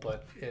apple,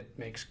 but it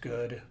makes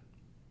good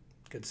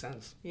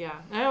sense. Yeah,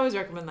 I always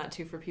recommend that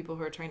too for people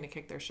who are trying to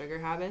kick their sugar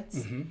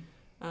habits.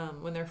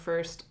 When they're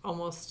first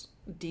almost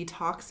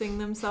detoxing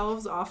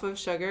themselves off of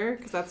sugar,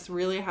 because that's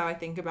really how I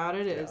think about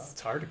it. It's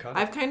hard to cut.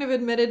 I've kind of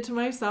admitted to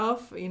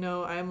myself,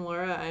 I'm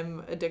Laura,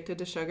 I'm addicted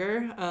to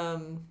sugar,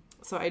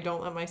 so I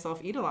don't let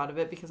myself eat a lot of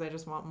it because I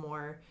just want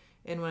more.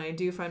 And when I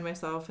do find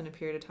myself in a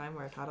period of time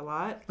where I've had a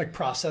lot, like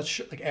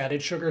processed, like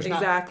added sugars,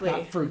 exactly,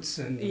 not fruits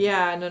and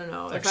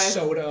no. Like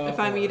soda. If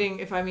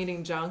I'm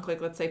eating junk, like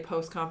let's say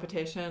post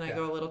competition, I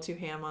go a little too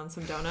ham on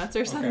some donuts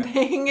or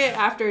something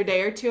after a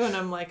day or two, and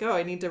I'm like, oh,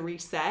 I need to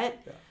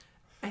reset. Yeah.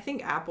 I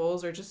think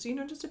apples are just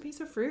just a piece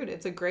of fruit.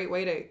 It's a great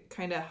way to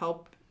kind of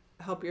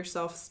help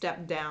yourself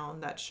step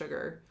down that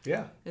sugar.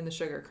 Yeah. And the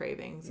sugar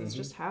cravings. It's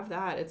just have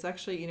that. It's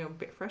actually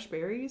fresh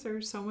berries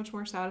are so much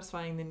more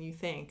satisfying than you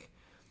think.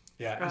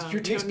 Yeah, your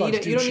taste buds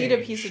do change. You don't need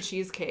a piece of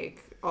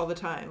cheesecake all the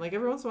time. Like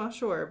every once in a while,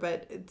 sure,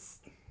 but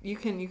you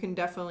can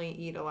definitely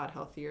eat a lot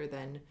healthier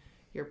than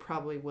you're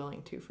probably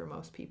willing to for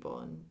most people.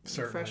 And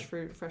fresh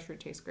fruit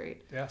tastes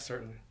great. Yeah,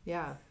 certainly.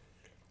 Yeah.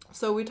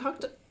 So we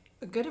talked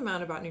a good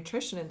amount about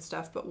nutrition and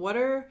stuff, but what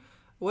are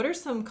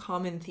some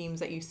common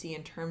themes that you see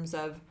in terms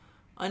of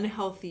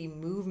unhealthy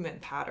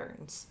movement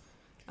patterns?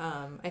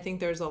 I think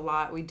there's a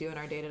lot we do in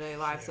our day-to-day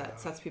lives that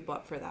sets people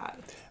up for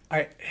that.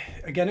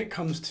 Again, it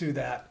comes to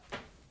that.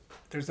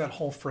 There's that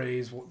whole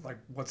phrase, like,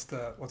 what's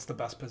the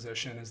best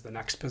position is the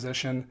next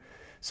position.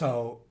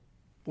 So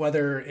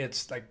whether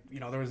it's like,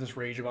 there was this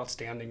rage about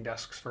standing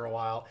desks for a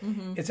while.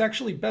 It's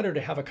actually better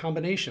to have a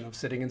combination of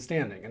sitting and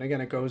standing. And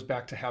again, it goes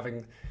back to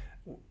having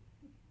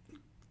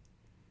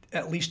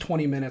at least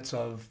 20 minutes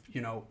of,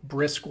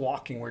 brisk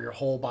walking where your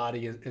whole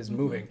body is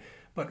moving.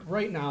 But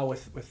right now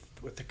with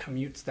the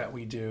commutes that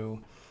we do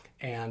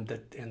and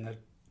the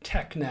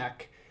tech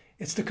neck,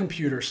 it's the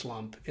computer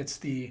slump. It's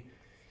the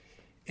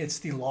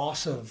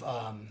loss of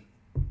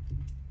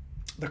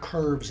the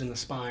curves in the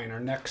spine. Our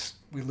necks,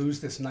 we lose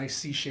this nice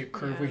C-shaped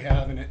curve we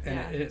have, and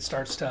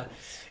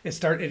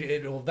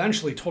it will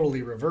eventually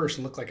totally reverse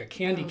and look like a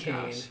candy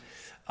cane.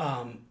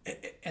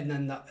 And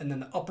then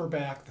the upper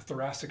back, the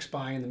thoracic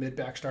spine, the mid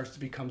back starts to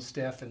become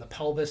stiff, and the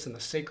pelvis and the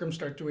sacrum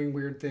start doing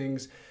weird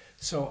things.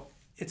 So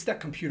it's that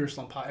computer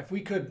slump. If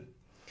we could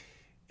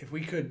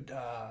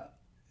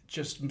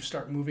just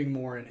start moving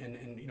more,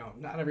 and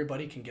not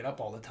everybody can get up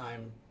all the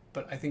time.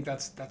 But I think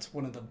that's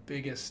one of the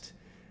biggest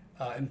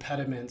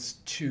impediments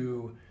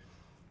to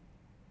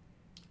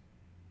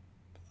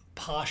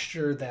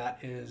posture that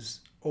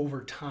is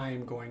over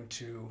time going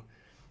to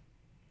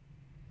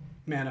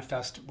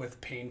manifest with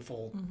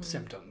painful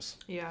symptoms.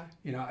 Yeah.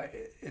 You know,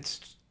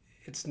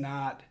 it's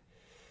not,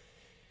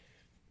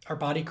 our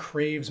body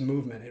craves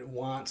movement. It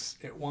wants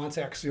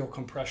axial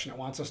compression. It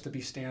wants us to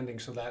be standing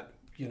so that,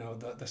 you know,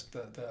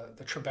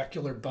 the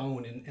trabecular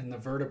bone in the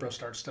vertebra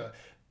starts to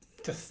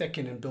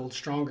thicken and build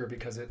stronger,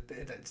 because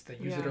it's the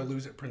use it or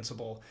lose it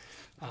principle.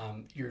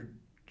 Your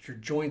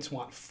joints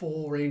want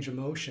full range of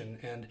motion,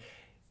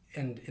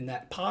 and in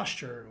that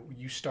posture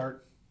you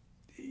start,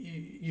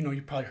 you know,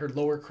 you probably heard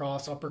lower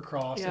cross, upper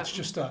cross. It's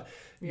just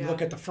you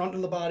look at the front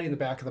of the body and the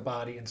back of the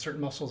body, and certain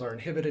muscles are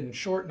inhibited and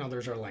short and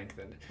others are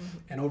lengthened.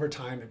 And over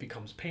time it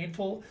becomes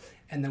painful.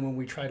 And then when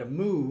we try to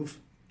move,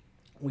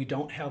 we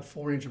don't have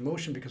full range of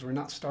motion because we're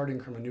not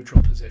starting from a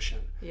neutral position.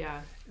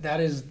 Yeah.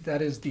 That is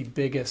the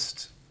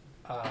biggest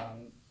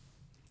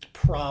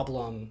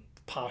problem,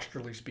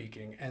 posturally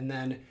speaking. And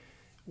then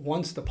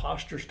once the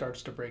posture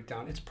starts to break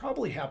down, it's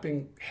probably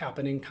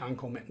happening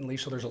concomitantly,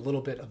 so there's a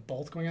little bit of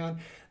both going on.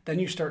 Then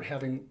you start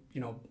having,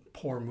 you know,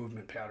 poor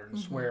movement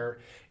patterns where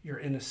you're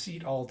in a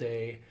seat all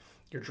day,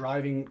 you're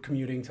driving,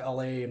 commuting to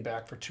LA and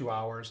back for 2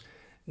 hours.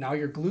 Now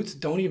your glutes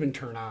don't even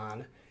turn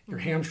on. Your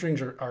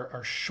hamstrings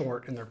are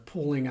short, and they're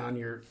pulling on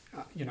your,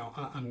 you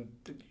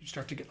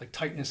start to get like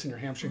tightness in your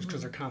hamstrings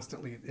because they're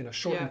constantly in a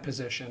shortened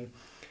position.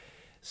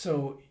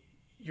 So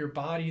your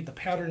body, the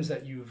patterns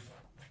that you've,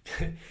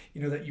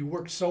 you know, that you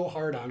worked so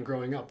hard on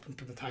growing up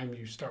to the time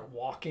you start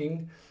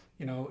walking,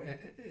 you know,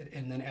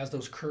 and then as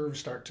those curves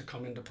start to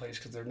come into place,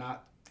 because they're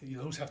not,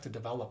 those have to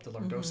develop, the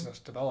lordosis has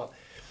to develop.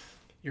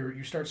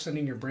 You start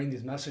sending your brain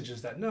these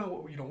messages that,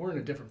 no, you know, we're in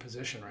a different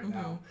position right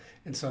now.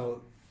 And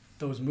so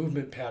those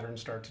movement patterns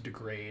start to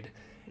degrade,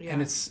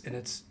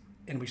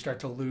 and we start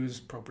to lose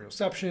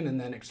proprioception, and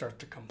then it starts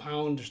to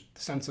compound, just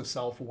the sense of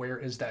self. Where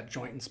is that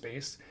joint in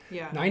space?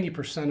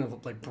 90%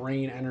 of like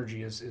brain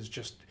energy is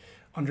just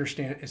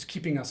is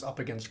keeping us up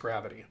against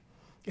gravity.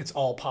 It's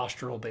all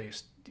postural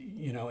based,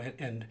 you know,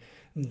 and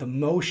the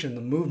motion,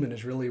 the movement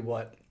is really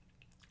what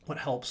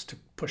helps to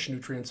push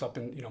nutrients up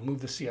and, you know,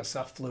 move the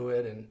CSF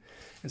fluid,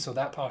 and so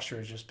that posture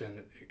has just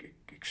been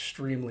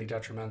extremely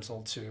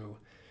detrimental to.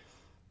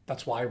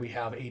 That's why we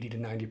have 80 to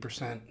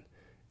 90%,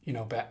 you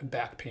know,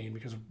 back pain,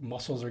 because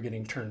muscles are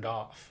getting turned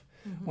off.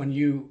 When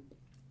you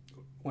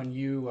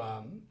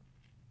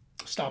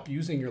stop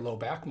using your low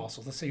back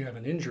muscles, let's say you have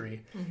an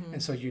injury,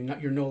 and so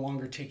you're no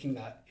longer taking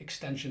that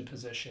extension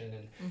position,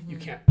 and you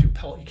can't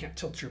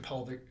tilt your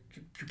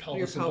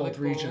pelvis in both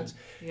regions.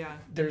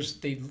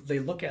 They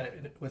look at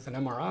it with an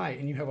MRI,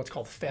 and you have what's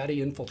called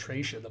fatty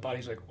infiltration. The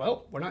body's like,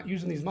 well, we're not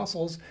using these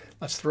muscles,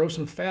 let's throw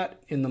some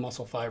fat in the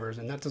muscle fibers,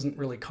 and that doesn't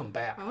really come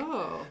back.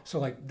 So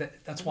like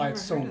that's why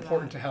it's so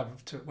important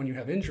to when you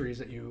have injuries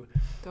that you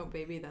don't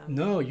baby them.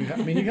 No, you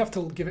have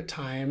to give it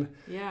time.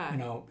 You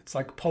know, it's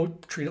like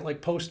treat it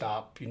like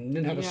post-op. You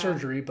didn't have a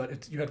surgery,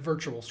 but you had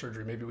virtual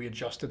surgery. Maybe we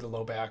adjusted the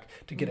low back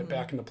to get it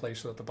back into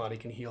place so that the body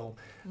can heal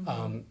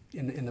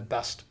in the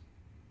best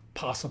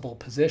possible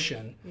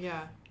position.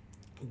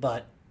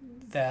 But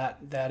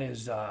that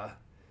is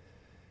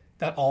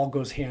that all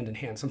goes hand in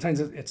hand. Sometimes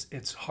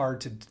it's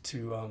hard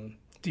to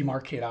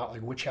demarcate out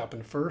like which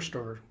happened first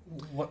or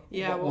what.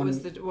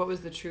 What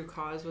was the true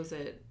cause? Was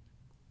it,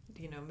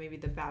 you know, maybe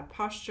the bad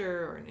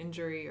posture or an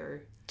injury,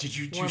 or do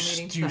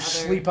you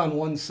sleep on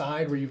one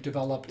side where you've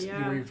developed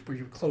where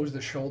you close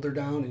the shoulder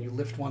down and you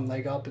lift one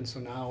leg up, and so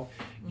now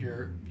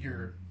your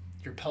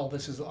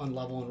pelvis is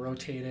unlevel and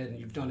rotated, and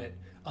you've done it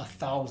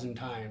 1,000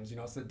 times. You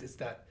know, it's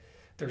that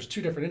there's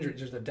two different injuries.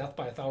 There's the death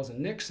by 1,000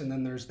 nicks, and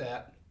then there's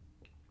that,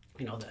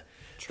 you know, the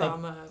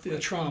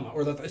trauma,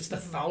 or it's the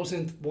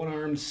 1,000th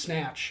one-armed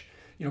snatch,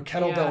 you know,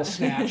 kettlebell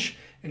snatch,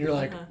 and you're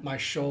like, my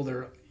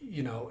shoulder,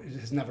 you know,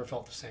 has never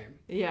felt the same.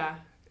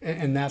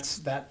 And that's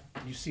that.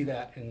 You see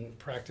that in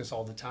practice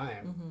all the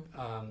time.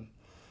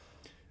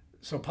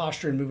 So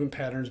posture and movement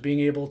patterns, being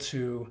able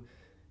to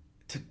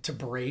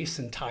brace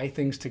and tie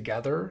things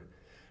together.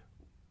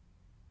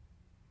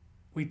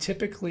 We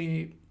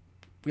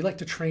like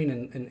to train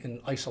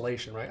in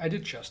isolation, right? I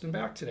did chest and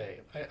back today.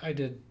 I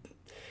did,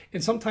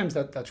 and sometimes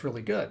that's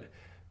really good.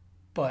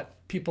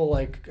 But people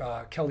like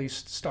Kelly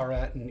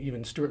Starrett and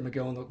even Stuart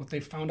McGill, what they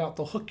found out,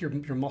 they'll hook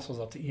your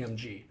muscles up to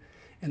EMG,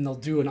 and they'll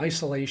do an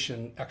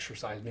isolation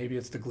exercise. Maybe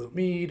it's the glute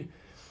med.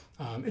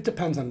 It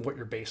depends on what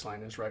your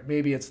baseline is, right?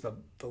 Maybe it's the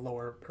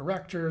lower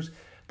erectors,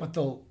 but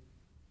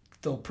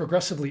they'll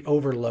progressively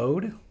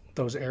overload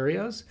those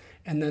areas,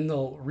 and then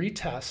they'll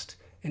retest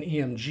an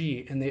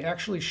EMG, and they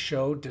actually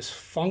show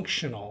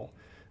dysfunctional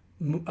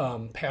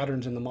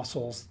patterns in the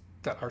muscles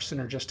that are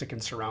synergistic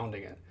and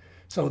surrounding it.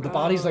 So the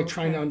body's like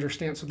trying to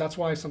understand. So that's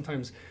why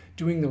sometimes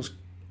doing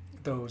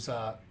those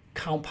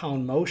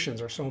compound motions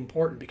are so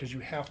important, because you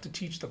have to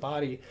teach the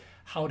body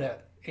how to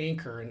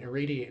anchor and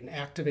irradiate and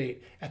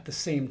activate at the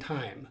same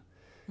time.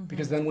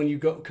 Because then when you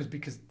go,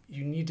 because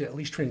you need to at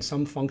least train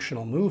some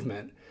functional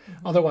movement.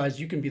 Otherwise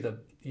you can be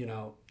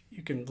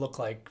you can look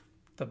like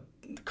the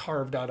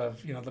carved out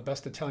of, you know, the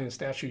best Italian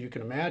statue you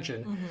can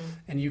imagine,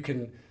 and you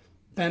can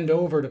bend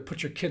over to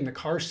put your kid in the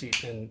car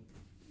seat, and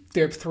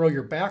throw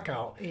your back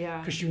out. Yeah.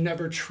 Because you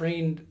never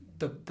trained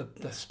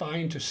the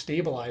spine to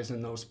stabilize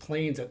in those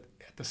planes at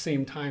the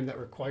same time that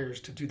requires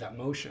to do that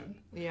motion.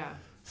 Yeah.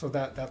 So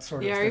that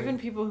sort of thing. Yeah, even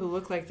people who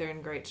look like they're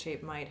in great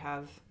shape can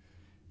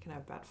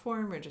have bad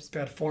form or just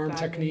bad form,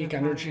 technique,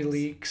 energy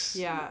leaks.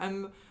 Yeah,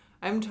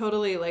 I'm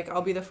totally like,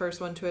 I'll be the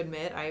first one to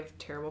admit I have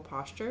terrible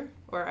posture,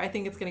 or I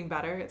think it's getting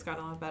better. It's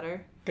gotten a lot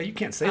better. Okay, you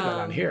can't say that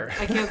on here.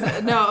 I can't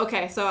say, no,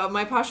 okay, so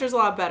my posture's a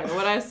lot better.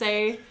 What I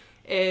say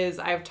is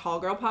I have tall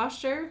girl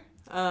posture,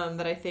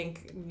 that I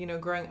think,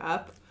 growing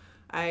up,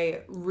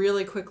 I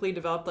really quickly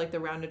developed like the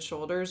rounded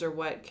shoulders, or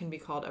what can be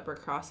called upper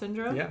cross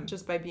syndrome,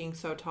 just by being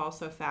so tall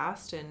so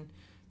fast. And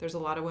there's a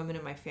lot of women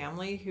in my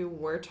family who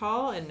were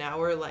tall and now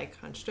we're like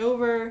hunched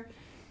over.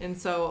 And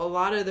so a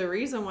lot of the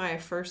reason why I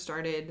first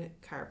started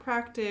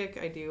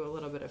chiropractic, I do a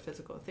little bit of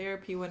physical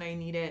therapy when I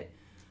need it,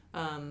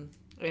 and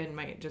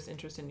my just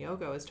interest in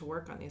yoga is to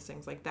work on these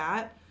things like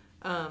that.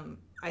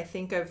 I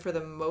think I've, for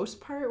the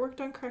most part, worked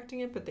on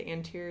correcting it, but the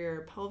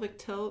anterior pelvic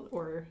tilt,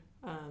 or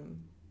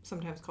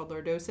sometimes called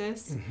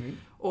lordosis,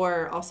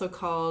 or also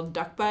called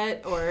duck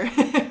butt, or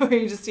where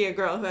you just see a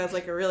girl who has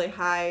like a really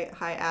high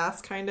ass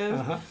kind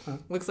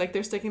of, looks like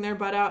they're sticking their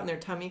butt out and their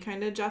tummy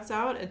kind of juts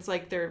out. It's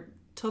like they're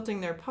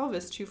tilting their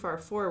pelvis too far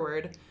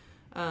forward,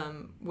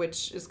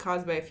 which is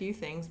caused by a few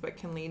things, but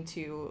can lead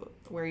to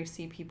where you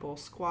see people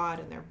squat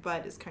and their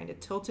butt is kind of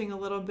tilting a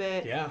little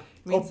bit. Yeah.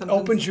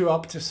 Opens you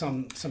up to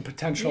some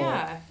potential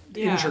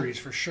injuries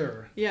for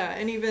sure. Yeah,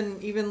 and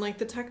even like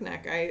the tech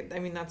neck. I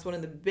mean, that's one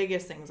of the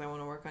biggest things I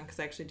want to work on, because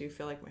I actually do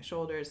feel like my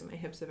shoulders and my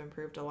hips have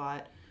improved a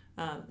lot.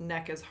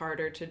 Neck is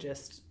harder to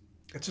just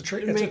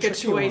make a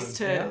choice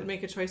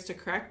to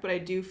correct, but I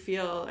do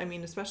feel, I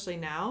mean, especially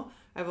now,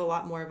 I have a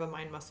lot more of a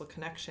mind-muscle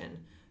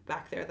connection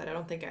back there that I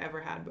don't think I ever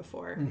had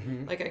before.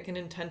 Like I can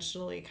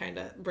intentionally kind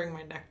of bring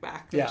my neck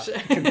back. Which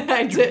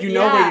I did. You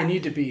know where you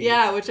need to be.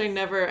 Yeah, which I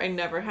never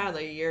had.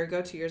 Like a year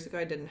ago, 2 years ago,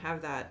 I didn't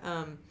have that.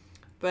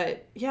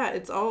 But yeah,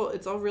 it's all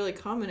really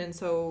common. And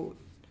so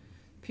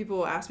people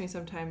will ask me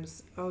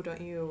sometimes, oh, don't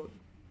you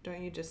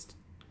just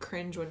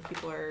cringe when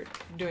people are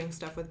doing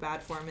stuff with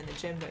bad form in the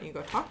gym? Don't you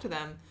go talk to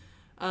them?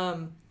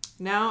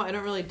 Now I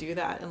don't really do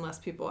that unless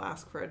people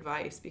ask for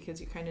advice, because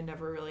you kind of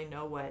never really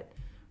know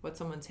what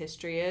someone's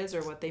history is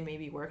or what they may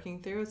be working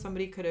through.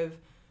 Somebody could have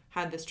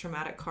had this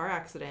traumatic car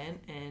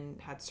accident and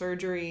had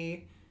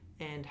surgery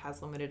and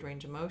has limited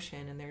range of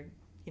motion, and they're,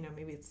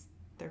 maybe it's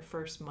their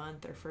first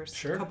month or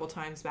first couple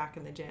times back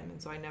in the gym.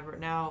 And so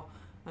now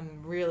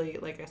I'm really,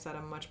 like I said,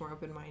 I'm much more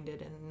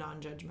open-minded and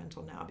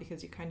non-judgmental now,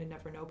 because you kind of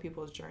never know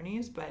people's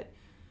journeys, but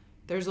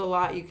there's a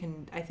lot you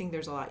can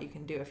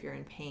do if you're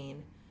in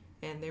pain,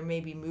 and there may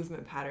be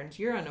movement patterns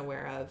you're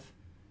unaware of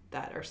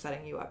that are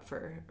setting you up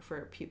for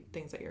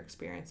things that you're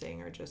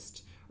experiencing,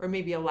 or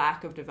maybe a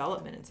lack of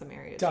development in some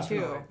areas.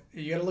 Definitely. Too.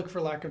 You got to look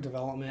for lack of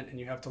development, and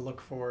you have to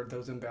look for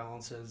those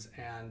imbalances.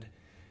 And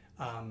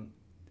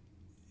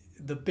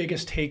the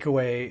biggest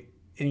takeaway,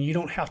 and you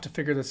don't have to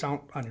figure this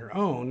out on your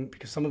own,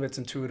 because some of it's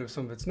intuitive,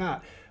 some of it's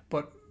not,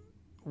 but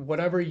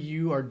whatever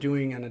you are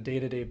doing on a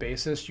day-to-day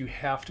basis, you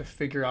have to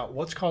figure out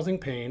what's causing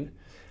pain,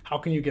 how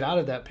can you get out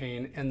of that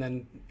pain, and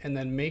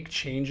then make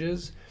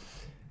changes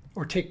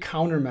or take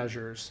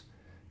countermeasures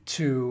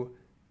to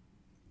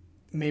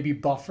maybe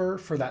buffer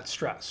for that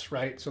stress,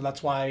 right? So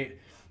that's why,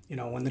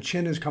 when the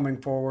chin is coming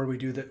forward, we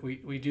do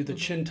the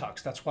chin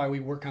tucks. That's why we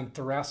work on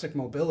thoracic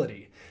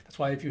mobility. That's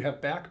why if you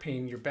have back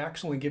pain, your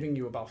back's only giving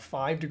you about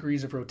 5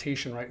 degrees of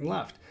rotation right and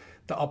left.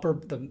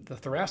 The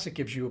thoracic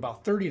gives you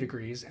about 30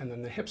 degrees, and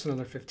then the hips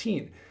another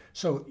 15.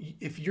 So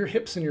if your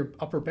hips and your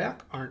upper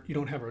back you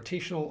don't have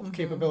rotational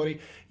capability,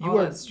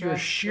 you're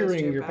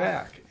shearing your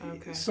back.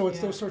 Okay. So it's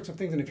those sorts of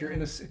things. And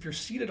if you're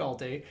seated all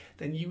day,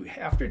 then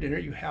after dinner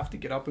you have to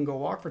get up and go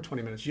walk for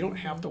 20 minutes. You don't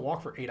have to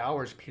walk for 8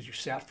 hours because you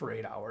sat for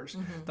 8 hours.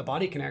 The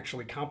body can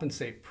actually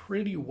compensate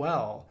pretty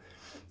well,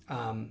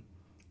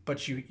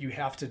 but you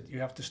have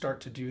to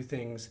start to do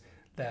things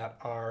that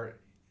are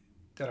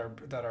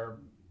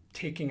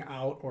taking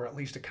out, or at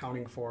least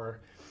accounting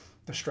for,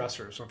 the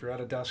stressors. So if you're at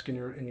a desk and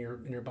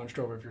you're bunched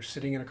over, if you're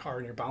sitting in a car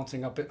and you're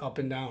bouncing up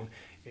and down,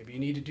 maybe you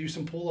need to do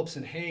some pull-ups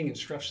and hang and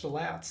stretch the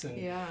lats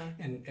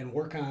and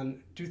work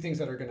on, do things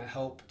that are going to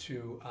help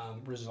to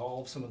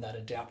resolve some of that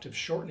adaptive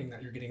shortening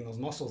that you're getting in those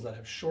muscles that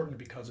have shortened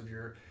because of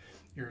your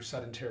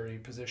sedentary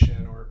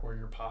position or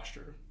your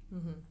posture.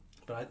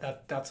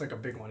 But that's like a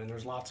big one, and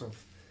there's lots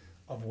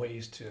of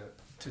ways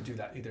to do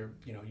that, either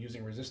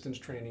using resistance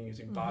training,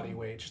 using body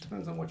weight. It just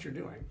depends on what you're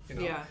doing.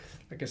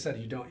 Like I said,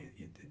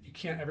 you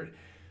can't ever,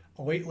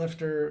 a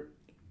weightlifter,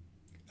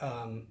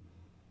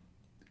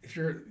 if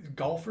you're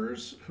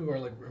golfers who are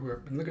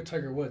look at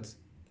Tiger Woods,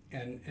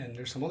 and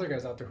there's some other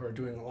guys out there who are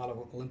doing a lot of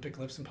Olympic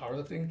lifts and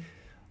powerlifting.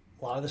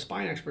 A lot of the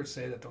spine experts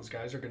say that those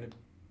guys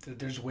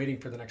they're just waiting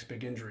for the next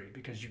big injury,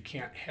 because you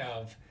can't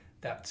have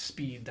that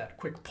speed, that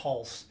quick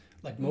pulse,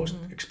 like most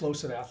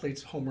explosive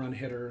athletes, home run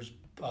hitters,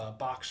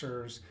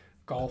 boxers,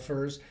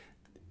 golfers.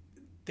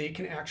 They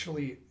can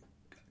actually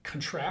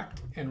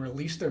contract and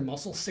release their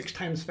muscle 6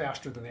 times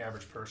faster than the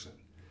average person.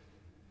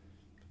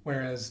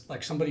 Whereas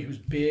like somebody who's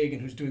big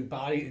and who's doing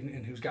body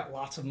and who's got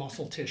lots of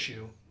muscle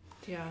tissue,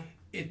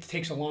 it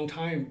takes a long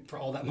time for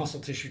all that muscle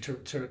tissue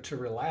to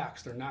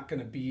relax. They're not going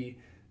to be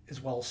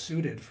as well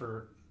suited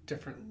for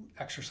different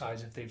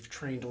exercise if they've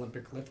trained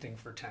Olympic lifting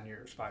for 10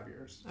 years, 5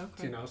 years.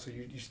 Okay. So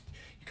you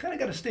kind of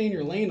got to stay in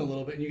your lane a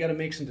little bit, and you got to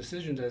make some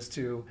decisions as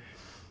to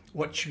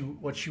what you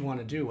want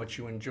to do, what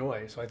you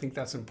enjoy. So I think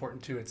that's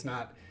important too. It's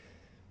not,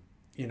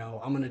 I'm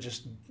going to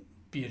just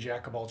be a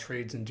jack of all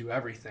trades and do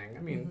everything.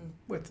 I mean,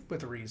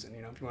 with a reason,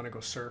 if you want to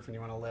go surf and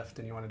you want to lift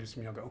and you want to do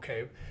some yoga,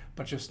 okay,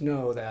 but just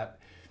know that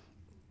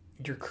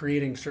you're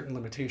creating certain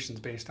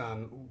limitations based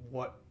on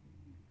what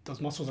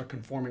those muscles are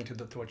conforming to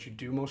what you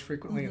do most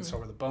frequently, and so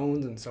are the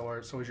bones, and so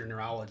is your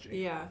neurology.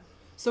 Yeah.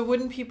 So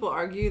wouldn't people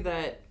argue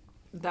that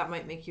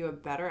might make you a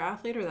better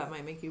athlete, or that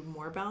might make you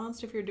more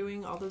balanced if you're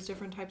doing all those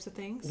different types of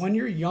things? When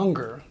you're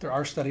younger, there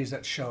are studies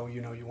that show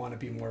you want to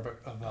be more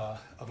of a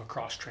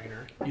cross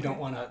trainer. Okay. You don't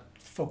want to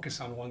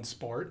focus on one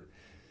sport.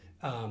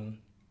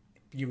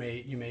 You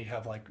may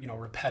have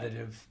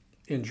repetitive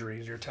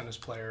injuries. You're a tennis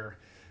player.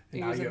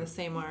 You're using the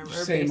same arm,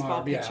 or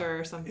baseball pitcher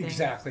or something.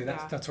 Exactly.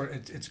 That's what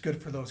it's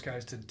good for those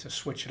guys to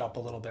switch it up a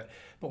little bit.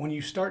 But when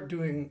you start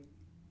doing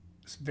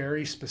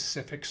very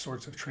specific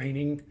sorts of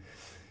training,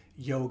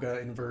 yoga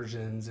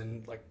inversions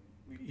and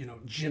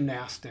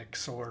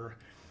gymnastics or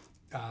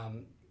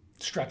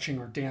stretching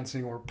or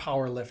dancing or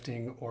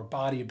powerlifting or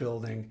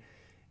bodybuilding,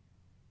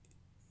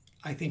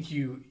 I think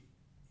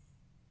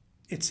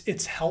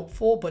it's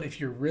helpful. But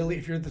if you're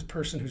the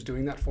person who's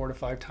doing that 4 to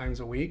 5 times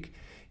a week,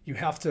 you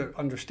have to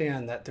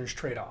understand that there's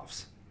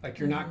trade-offs. Like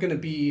you're not going to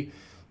be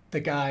the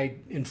guy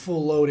in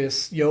full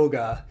lotus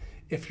yoga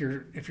if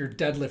you're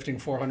deadlifting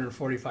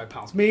 445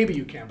 pounds. Maybe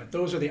you can, but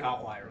those are the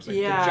outliers. Like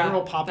the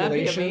general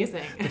population, that'd be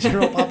amazing. The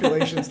general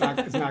population is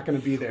not going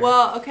to be there.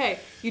 Well, okay,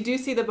 you do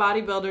see the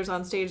bodybuilders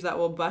on stage that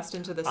will bust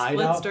into the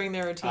splits during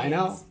their routines. I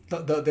know.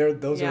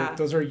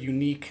 Those are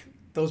unique.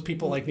 Those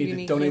people need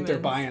to donate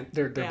humans.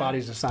 their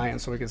bodies to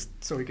science so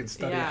we can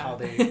study how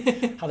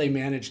they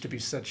manage to be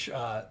such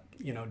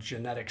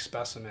genetic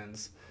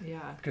specimens.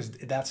 Yeah. Because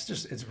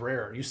it's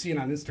rare. You see it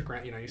on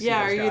Instagram. You see those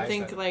guys. Or you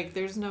think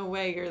there's no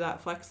way you're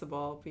that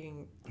flexible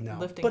lifting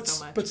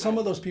so much. But some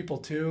of those people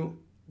too,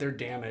 they're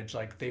damaged.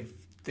 Like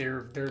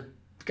they're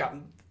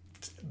gotten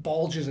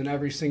bulges in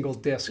every single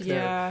disc.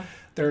 Yeah.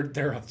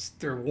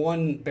 They're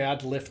one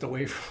bad lift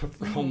away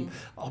from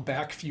a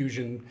back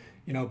fusion.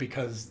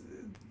 Because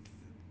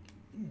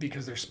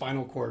their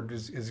spinal cord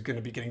is going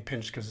to be getting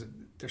pinched because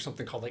there's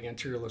something called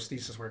anterior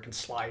listhesis where it can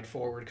slide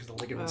forward because the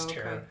ligaments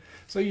tear.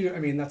 So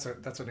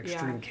that's an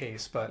extreme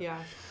case, but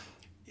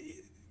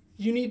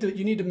you need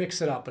to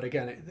mix it up. But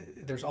again,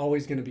 there's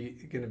always going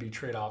to be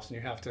trade-offs, and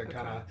you have to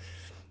kind of.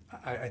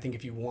 I think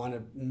if you want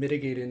to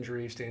mitigate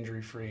injury, stay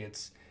injury free,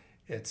 it's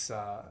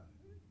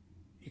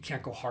you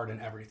can't go hard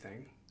in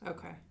everything.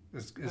 Okay.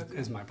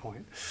 Is my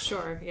point.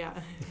 Sure. Yeah.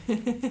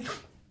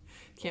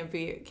 Can't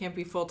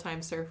be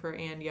full-time surfer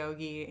and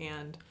yogi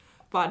and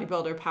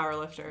bodybuilder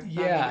powerlifter.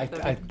 Yeah,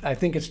 I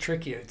think it's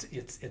tricky.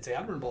 It's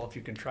admirable if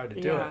you can try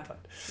to do it.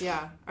 But.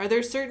 Yeah. Are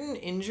there certain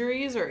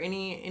injuries or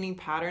any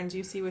patterns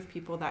you see with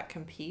people that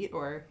compete,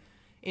 or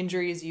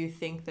injuries you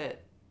think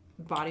that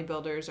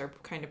bodybuilders are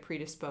kind of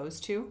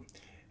predisposed to?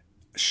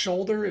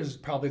 Shoulder is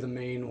probably the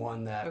main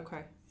one that.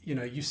 Okay.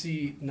 You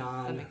see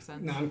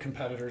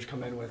non-competitors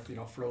come in with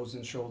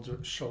frozen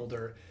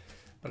shoulder,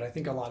 but I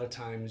think a lot of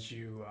times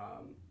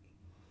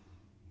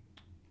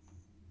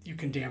you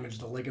can damage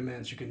the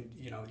ligaments. You can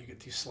you get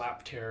these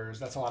slap tears.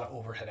 That's a lot of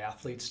overhead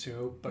athletes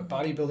too. But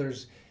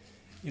bodybuilders,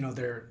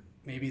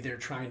 they're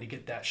trying to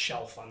get that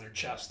shelf on their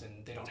chest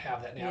and they don't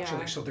have that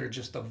naturally. So they're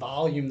just the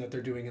volume that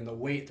they're doing and the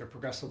weight they're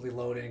progressively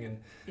loading, and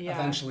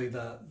eventually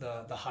the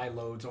high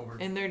loads over.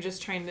 And they're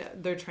just trying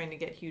to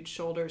get huge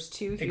shoulders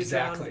too.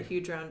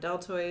 Huge round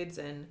deltoids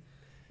and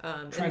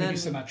trying to be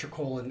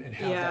symmetrical and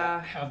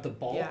have the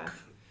bulk. Yeah.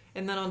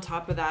 And then on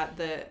top of that,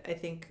 I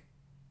think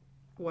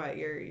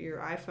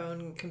your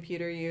iPhone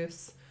computer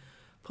use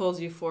pulls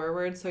you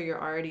forward, so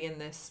you're already in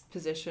this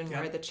position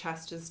where the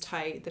chest is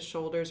tight, the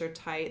shoulders are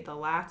tight, the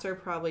lats are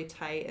probably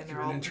tight, and they're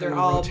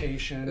all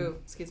rotation. Ooh,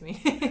 excuse me.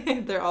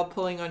 They're all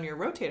pulling on your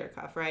rotator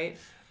cuff, right?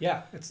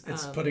 Yeah,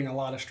 it's putting a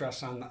lot of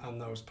stress on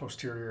those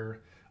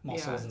posterior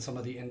muscles and some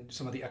of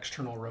the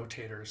external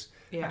rotators.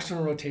 Yeah.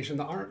 External rotation,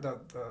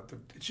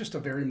 it's just a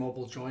very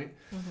mobile joint.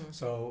 Mm-hmm.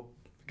 So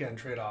again,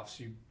 trade-offs.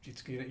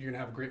 You're gonna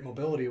have great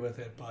mobility with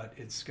it, but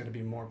it's gonna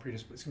be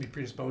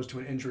predisposed to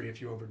an injury if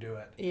you overdo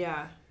it.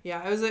 Yeah.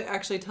 I was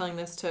actually telling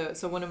this to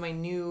one of my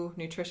new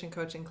nutrition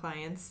coaching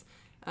clients.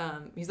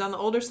 He's on the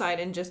older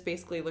side and just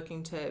basically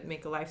looking to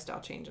make a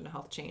lifestyle change and a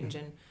health change.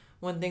 Mm-hmm. And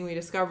one thing we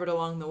discovered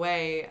along the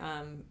way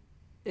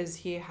is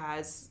he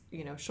has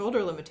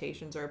shoulder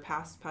limitations or a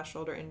past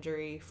shoulder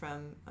injury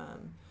from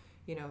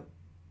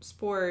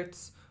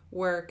sports,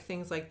 work,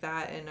 things like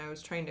that. And I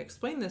was trying to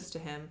explain this to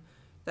him,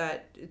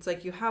 that it's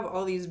like you have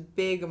all these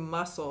big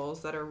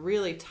muscles that are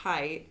really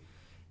tight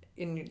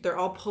and they're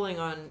all pulling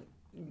on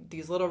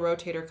these little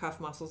rotator cuff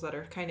muscles that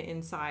are kind of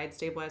inside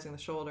stabilizing the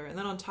shoulder. And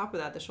then on top of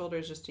that, the shoulder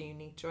is just a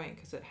unique joint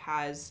because it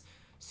has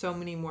so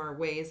many more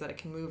ways that it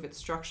can move. It's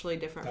structurally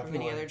different from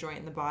any other joint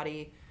in the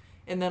body.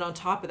 And then on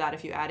top of that,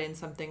 if you add in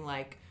something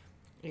like,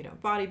 you know,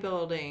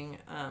 bodybuilding,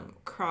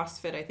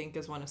 CrossFit, I think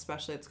is one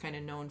especially that's kind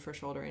of known for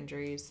shoulder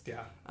injuries.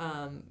 Yeah.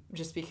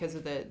 Just because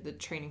of the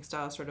training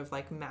style, sort of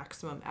like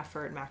maximum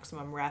effort,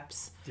 maximum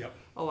reps. Yep.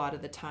 A lot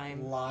of the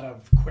time. A lot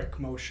of quick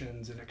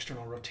motions and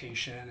external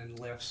rotation and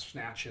lifts,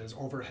 snatches,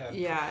 overhead.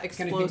 Yeah,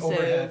 explosive.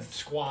 Overhead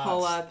squats,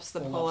 pull-ups,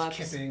 pull-ups.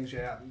 Kippings,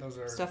 yeah, those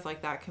are... Stuff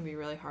like that can be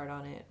really hard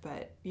on it.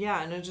 But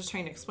yeah, and I was just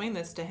trying to explain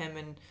this to him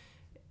and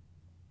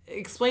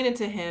explain it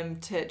to him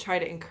to try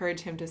to encourage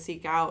him to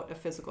seek out a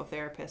physical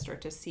therapist or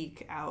to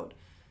seek out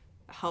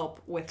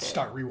help with it.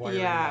 Start rewiring.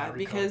 Yeah,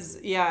 because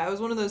it was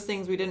one of those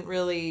things we didn't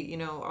really, you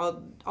know,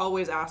 I'll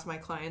always ask my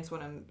clients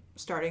when I'm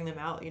starting them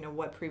out, you know,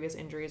 what previous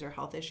injuries or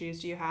health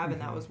issues do you have?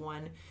 And that was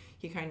one.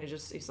 He kind of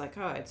just, he's like,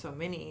 oh, I had so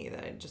many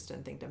that I just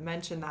didn't think to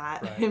mention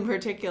that in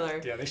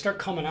particular. Yeah, they start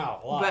coming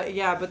out a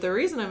lot. But the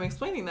reason I'm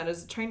explaining that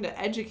is trying to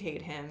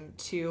educate him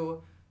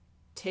to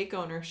take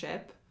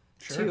ownership,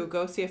 to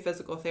go see a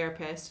physical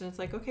therapist. And it's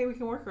like, okay, we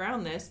can work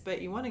around this,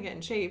 but you want to get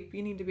in shape,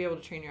 you need to be able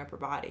to train your upper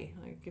body.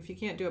 Like, if you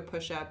can't do a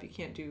push-up, you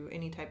can't do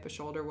any type of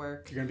shoulder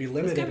work, you're going to be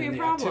limited in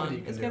the activity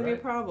you can do. It's going to be a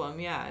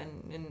problem, yeah.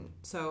 And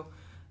so,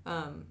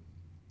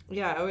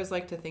 I always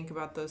like to think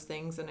about those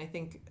things. And I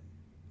think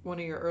one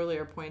of your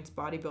earlier points,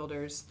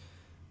 bodybuilders,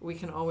 we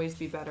can always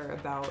be better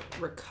about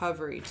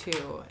recovery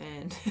too,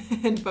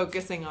 and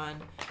focusing on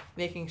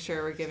making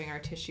sure we're giving our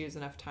tissues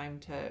enough time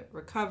to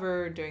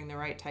recover, doing the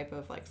right type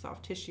of like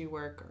soft tissue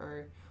work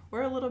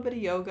or a little bit of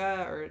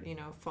yoga or, you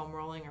know, foam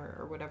rolling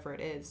or whatever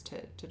it is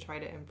to try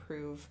to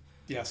improve.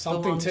 Yeah,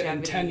 something to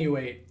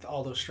attenuate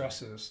all those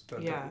stresses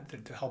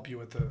to help you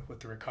with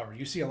the recovery.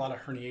 You see a lot of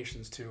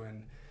herniations too,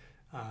 and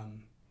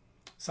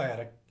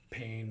sciatic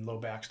pain, low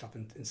back stuff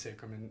in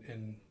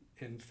sacrum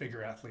in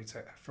figure athletes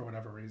for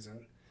whatever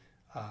reason.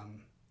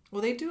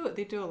 Well, they do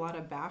a lot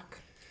of back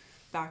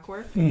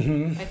work.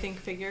 I think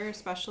figure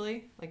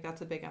especially, like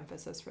that's a big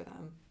emphasis for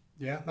them.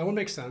 Yeah, that would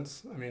make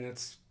sense. I mean,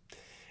 it's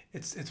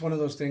one of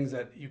those things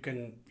that you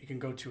can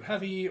go too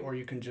heavy, or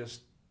you can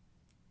just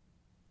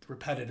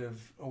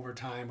repetitive over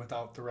time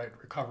without the right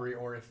recovery,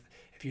 or if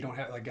you don't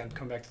have, again,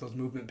 come back to those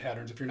movement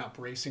patterns, if you're not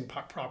bracing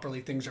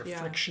properly, things are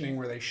frictioning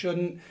where they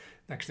shouldn't.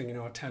 Next thing you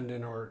know, a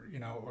tendon or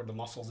the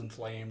muscle's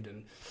inflamed,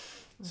 and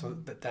so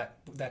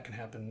that can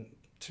happen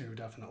too,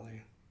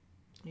 definitely.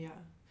 Yeah.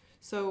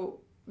 So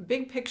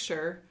big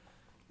picture,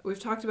 we've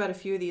talked about a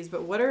few of these,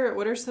 but what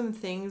are some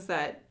things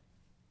that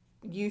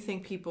you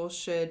think people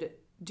should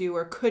do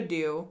or could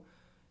do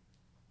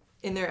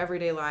in their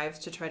everyday lives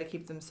to try to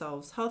keep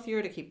themselves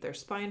healthier, to keep their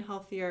spine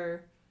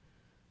healthier?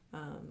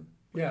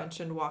 We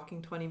mentioned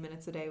walking 20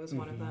 minutes a day was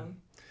one of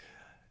them.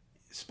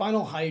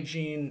 Spinal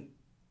hygiene,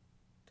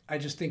 I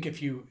just think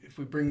if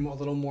we bring a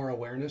little more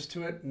awareness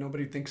to it,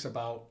 nobody thinks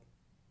about,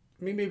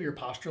 I mean, maybe your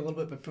posture a little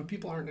bit, but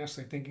people aren't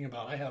necessarily thinking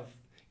about, I have,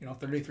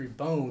 33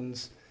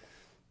 bones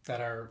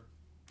that are,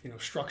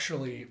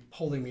 structurally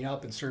holding me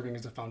up and serving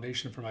as a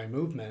foundation for my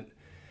movement.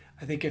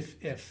 I think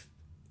if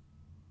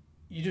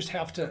you just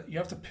have to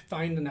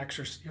find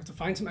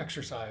some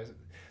exercise.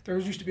 There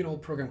used to be an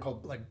old program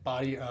called like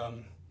Body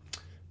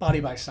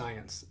by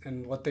Science,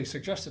 and what they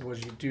suggested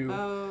was you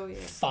do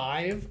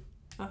 5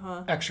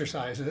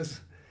 exercises.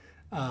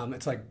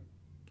 It's like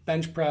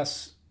bench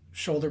press,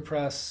 shoulder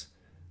press,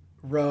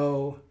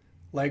 row,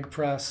 leg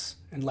press,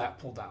 and lat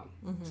pull down.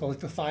 So like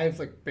the 5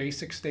 like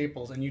basic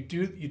staples, and you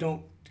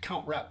don't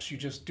count reps, you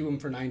just do them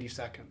for 90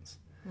 seconds.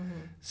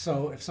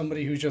 So if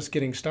somebody who's just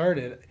getting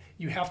started,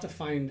 you have to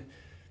find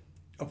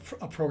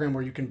a program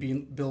where you can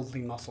build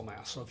lean muscle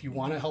mass. So if you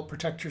want to help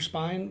protect your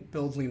spine,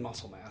 build lean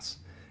muscle mass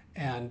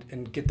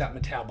and get that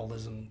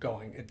metabolism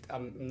going.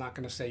 I'm not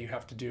going to say you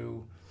have to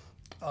do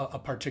a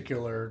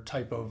particular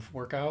type of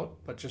workout,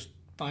 but just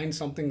find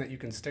something that you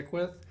can stick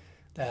with,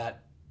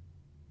 that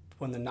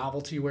when the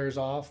novelty wears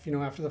off,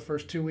 after the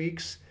first 2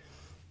 weeks,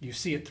 you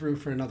see it through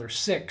for another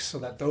 6, so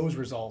that those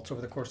results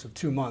over the course of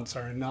 2 months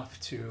are enough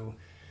to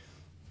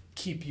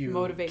keep you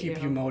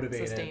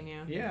motivated. Sustain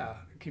you. Yeah,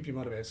 keep you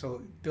motivated.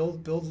 So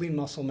build lean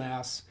muscle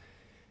mass.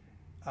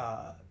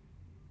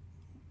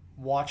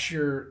 Watch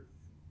your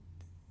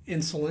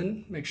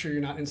insulin. Make sure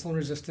you're not insulin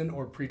resistant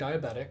or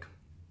pre-diabetic,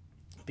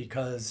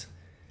 because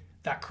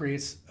that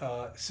creates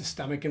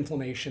systemic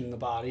inflammation in the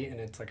body. And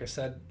it's like I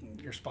said,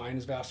 your spine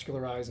is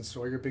vascularized, and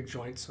so are your big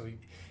joints. So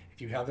if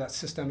you have that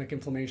systemic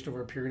inflammation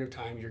over a period of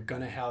time, you're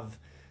going to have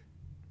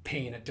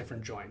pain at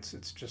different joints.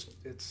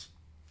 It's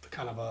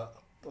kind of a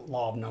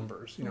law of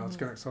numbers. It's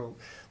going. So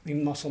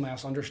lean muscle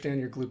mass.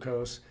 Understand your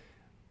glucose.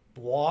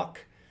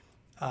 Walk.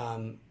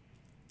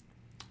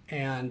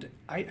 And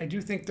I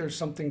do think there's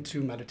something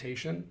to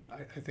meditation.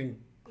 I think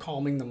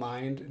calming the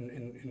mind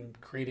and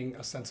creating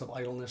a sense of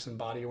idleness and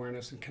body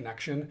awareness and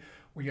connection.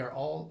 We are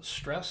all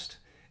stressed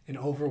and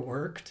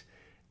overworked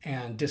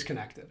and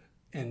disconnected.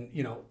 And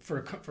for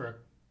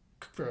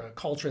a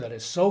culture that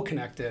is so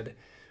connected,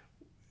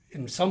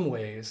 in some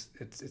ways,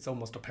 it's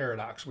almost a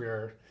paradox. We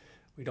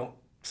don't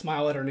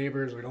smile at our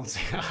neighbors. We don't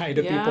say hi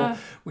to people.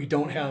 We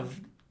don't have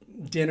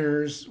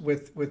dinners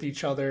with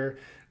each other.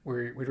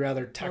 We'd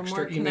rather text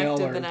or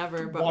email or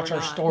ever, watch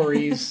our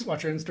stories,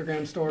 watch our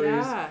Instagram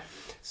stories. Yeah.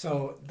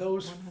 So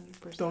those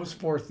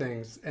 4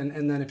 things,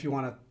 and then if you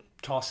want to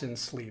toss in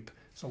sleep.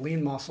 So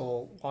lean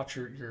muscle, watch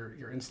your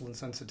insulin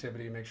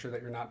sensitivity, make sure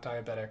that you're not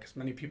diabetic, because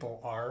many people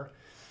are.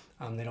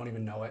 They don't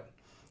even know it.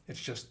 It's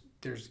just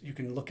you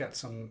can look at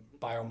some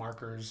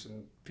biomarkers,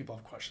 and people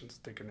have questions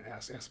they can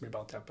ask me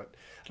about that, but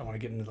I don't want to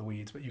get into the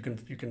weeds. But you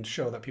can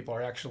show that people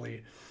are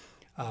actually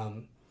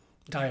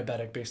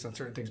diabetic based on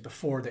certain things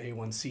before the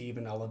A1C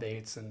even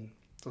elevates, and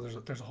so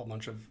there's a whole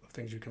bunch of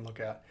things you can look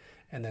at.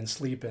 And then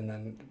sleep, and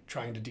then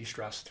trying to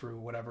de-stress through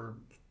whatever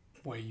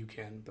way you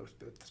can. If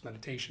it's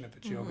meditation, if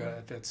it's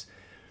yoga, if it's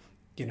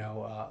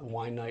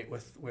wine night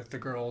with the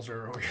girls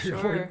or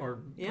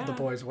the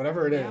boys,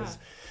 whatever it is,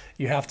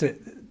 you have to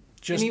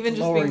just. And even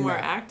just being more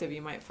active,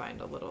 you might find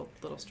a little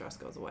stress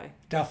goes away.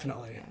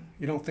 Definitely,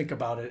 you don't think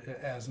about it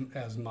as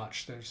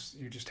much.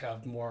 You just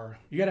have more.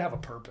 You got to have a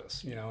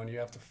purpose, and you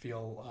have to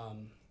feel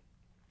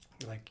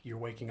like you're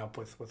waking up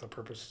with a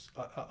purpose.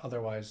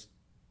 Otherwise,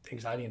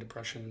 anxiety and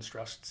depression and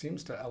stress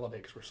seems to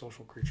elevate because we're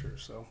social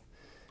creatures. So,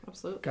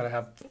 absolutely, got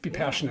to be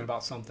passionate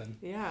about something.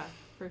 Yeah,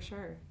 for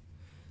sure.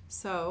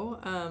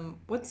 So,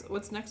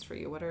 what's next for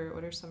you? What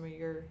are some of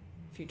your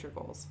future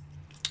goals?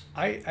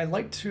 I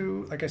like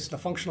to, like I said, the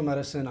functional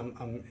medicine.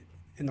 I'm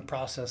in the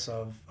process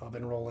of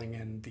enrolling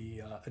in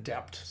the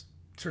ADAPT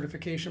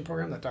certification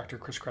program that Dr.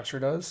 Chris Kresser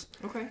does.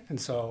 Okay.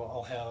 And so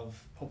I'll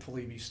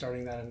hopefully be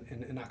starting that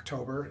in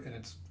October, and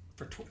it's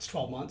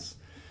 12 months.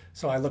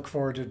 So I look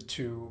forward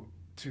to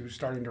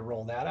starting to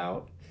roll that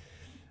out.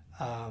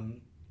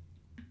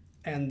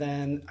 And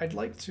then I'd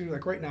like to,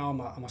 like right now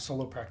I'm a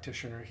solo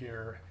practitioner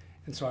here.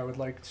 And so I would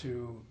like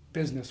to,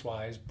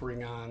 business-wise,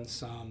 bring on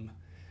some,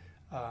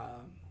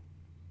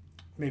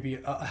 maybe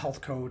a health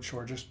coach,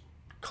 or just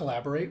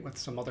collaborate with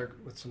some other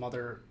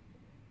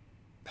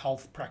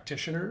health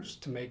practitioners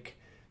to make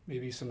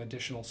maybe some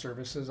additional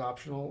services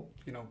optional.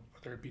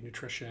 Whether it be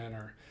nutrition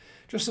or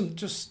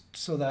just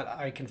so that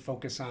I can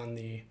focus on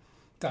the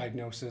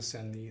diagnosis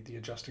and the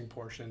adjusting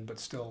portion, but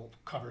still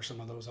cover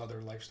some of those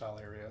other lifestyle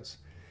areas.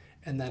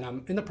 And then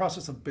I'm in the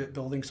process of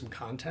building some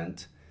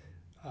content.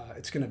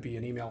 It's going to be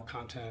an email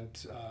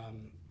content,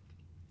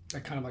 a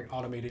kind of like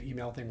automated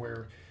email thing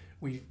where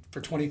for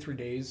 23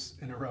 days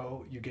in a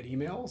row, you get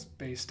emails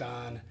based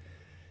on,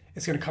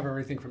 it's going to cover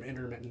everything from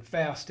intermittent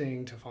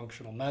fasting to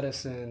functional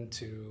medicine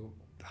to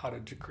how to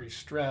decrease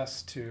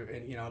stress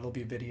and it'll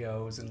be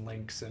videos and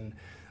links and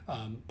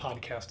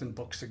podcast and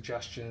book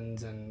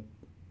suggestions and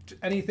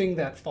anything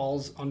that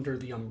falls under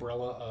the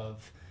umbrella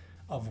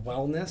of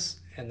wellness,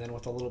 and then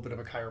with a little bit of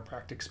a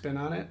chiropractic spin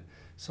on it.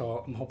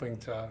 So I'm hoping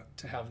to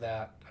have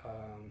that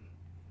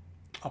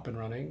up and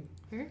running.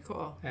 Very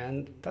cool.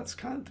 And that's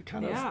kind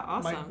of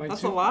awesome. my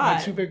that's a lot.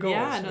 My 2 big goals.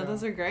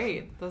 Those are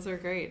great. Those are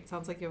great.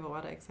 Sounds like you have a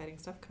lot of exciting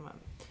stuff come up.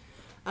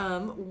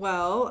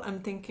 Well, I'm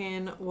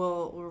thinking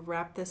we'll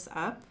wrap this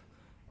up,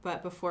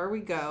 but before we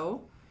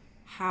go,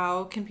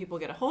 how can people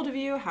get a hold of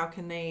you? How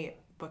can they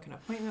book an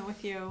appointment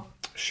with you?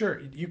 Sure.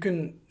 You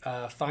can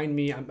find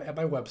me at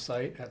my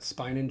website at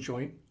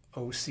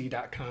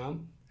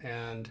spineandjointoc.com,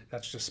 and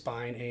that's just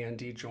spine,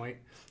 A-N-D, joint,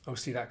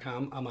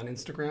 OC.com. I'm on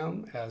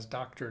Instagram as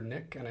Dr.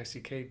 Nick,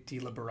 N-I-C-K,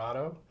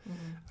 DiLiberato.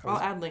 Mm-hmm. I'll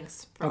add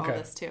links for all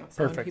this too.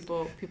 So perfect.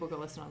 When people go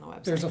listen on the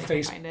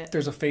website,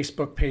 there's a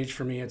Facebook page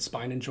for me at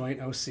Spine and Joint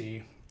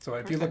OC. So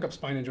if you look up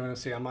Spine and Joint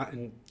OC, I'm on,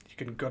 and you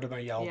can go to my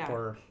Yelp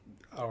or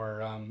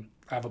I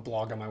have a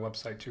blog on my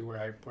website too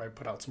where I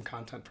put out some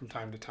content from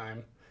time to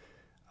time.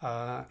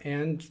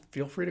 And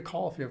feel free to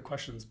call if you have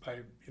questions.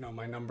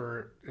 My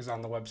number is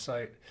on the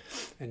website,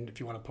 and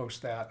if you want to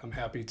post that, I'm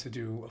happy to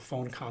do a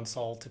phone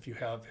consult if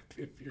your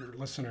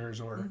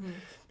listeners or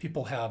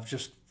people have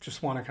just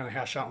want to kind of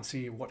hash out and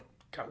see what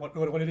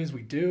it is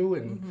we do,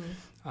 and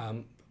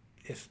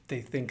if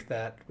they think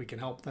that we can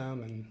help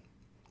them. And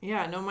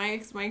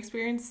my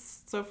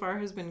experience so far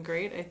has been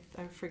great.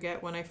 I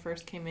forget when I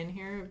first came in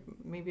here,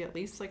 maybe at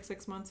least like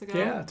 6 months ago.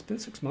 Yeah, it's been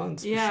 6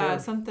 months. Yeah,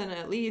 something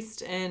at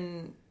least.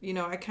 And,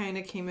 I kind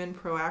of came in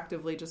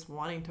proactively just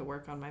wanting to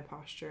work on my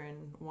posture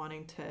and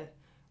wanting to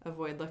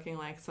avoid looking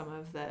like some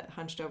of the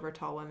hunched over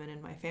tall women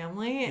in my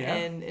family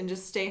and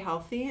just stay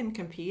healthy and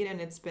compete.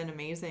 And it's been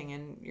amazing.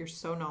 And you're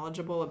so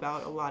knowledgeable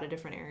about a lot of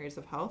different areas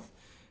of health.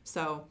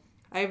 So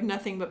I have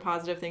nothing but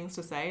positive things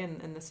to say,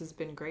 and this has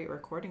been great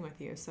recording with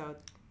you. So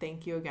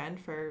thank you again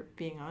for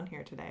being on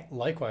here today.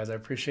 Likewise, I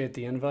appreciate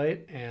the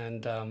invite,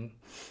 and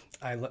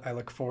I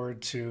look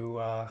forward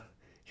to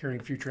hearing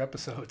future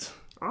episodes.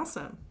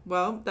 Awesome.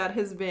 Well, that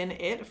has been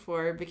it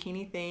for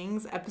Bikini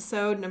Things,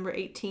 episode number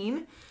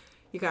 18.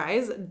 You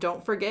guys,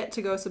 don't forget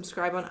to go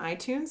subscribe on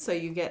iTunes so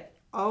you get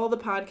all the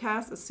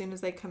podcasts as soon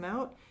as they come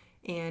out.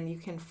 And you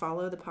can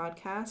follow the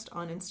podcast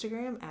on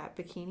Instagram at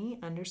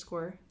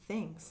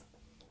bikini_things.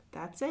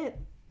 That's it.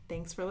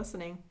 Thanks for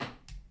listening.